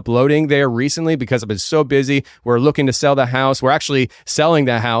been uploading there recently because I've been so busy. We're looking to sell the house. We're actually selling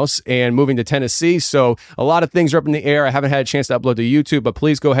the house and moving to Tennessee. So a lot of things are up in the air. I haven't had a chance to upload to YouTube, but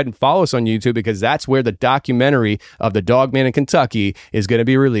please go ahead and follow us on YouTube, because that's where the documentary of the Dog Man in Kentucky is going to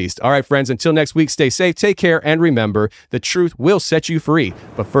be released. All right, friends, until next week, stay safe, take care, and remember, the truth will set you free,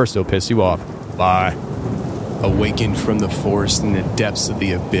 but first it'll piss you off. Bye. Awakened from the forest in the depths of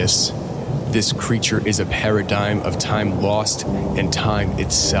the abyss, this creature is a paradigm of time lost and time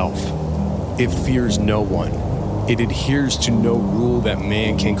itself. It fears no one. It adheres to no rule that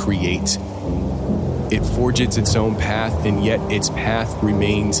man can create. It forges its own path, and yet its path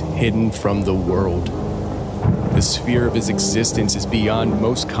remains hidden from the world. The sphere of its existence is beyond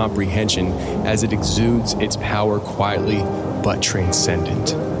most comprehension, as it exudes its power quietly but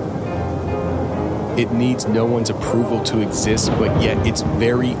transcendent. It needs no one's approval to exist, but yet its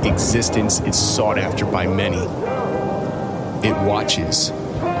very existence is sought after by many. It watches.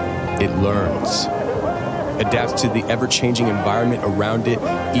 It learns. Adapts to the ever-changing environment around it,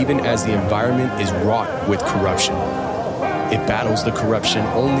 even as the environment is wrought with corruption. It battles the corruption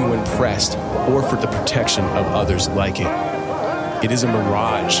only when pressed or for the protection of others like it. It is a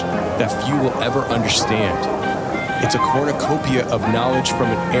mirage that few will ever understand. It's a cornucopia of knowledge from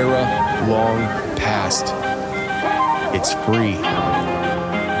an era long past. It's free.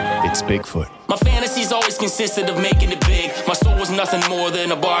 It's Bigfoot. My fantasies always consisted of making it big. My soul was nothing more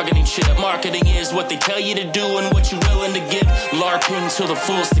than a bargaining chip. Marketing is what they tell you to do and what you're willing to give. LARPing to the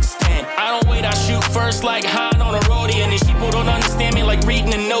fullest extent. I don't wait, I shoot first like Han on a Rodian. These people don't understand me like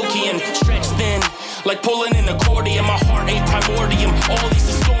reading a Nokian. Stretched thin, like pulling an accordion. My heart ain't primordium. All these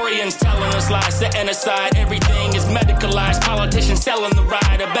historians telling us lies, setting aside. Everything is medicalized. Politicians selling the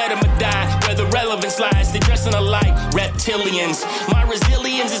ride. I bet I'ma die where the relevance lies. They dressing alike, reptilians. My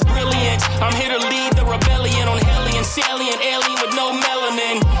resilience is brilliant. I'm here to lead the rebellion on Hellion, salient, alien with no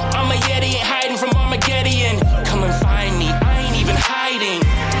melanin. I'm a Yeti, ain't hiding from Armageddon. Come and find me, I ain't even hiding.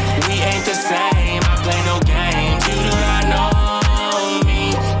 We ain't the same, I play no games. You do not know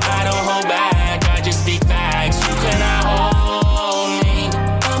me, I don't hold back, I just speak facts. You cannot hold me,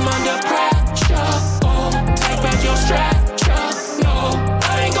 I'm under pressure. Oh, take back your structure. No,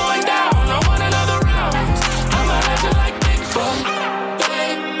 I ain't going down, I want another round. I'm a legend like Bigfoot. They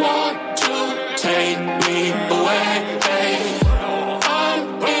want to take me away.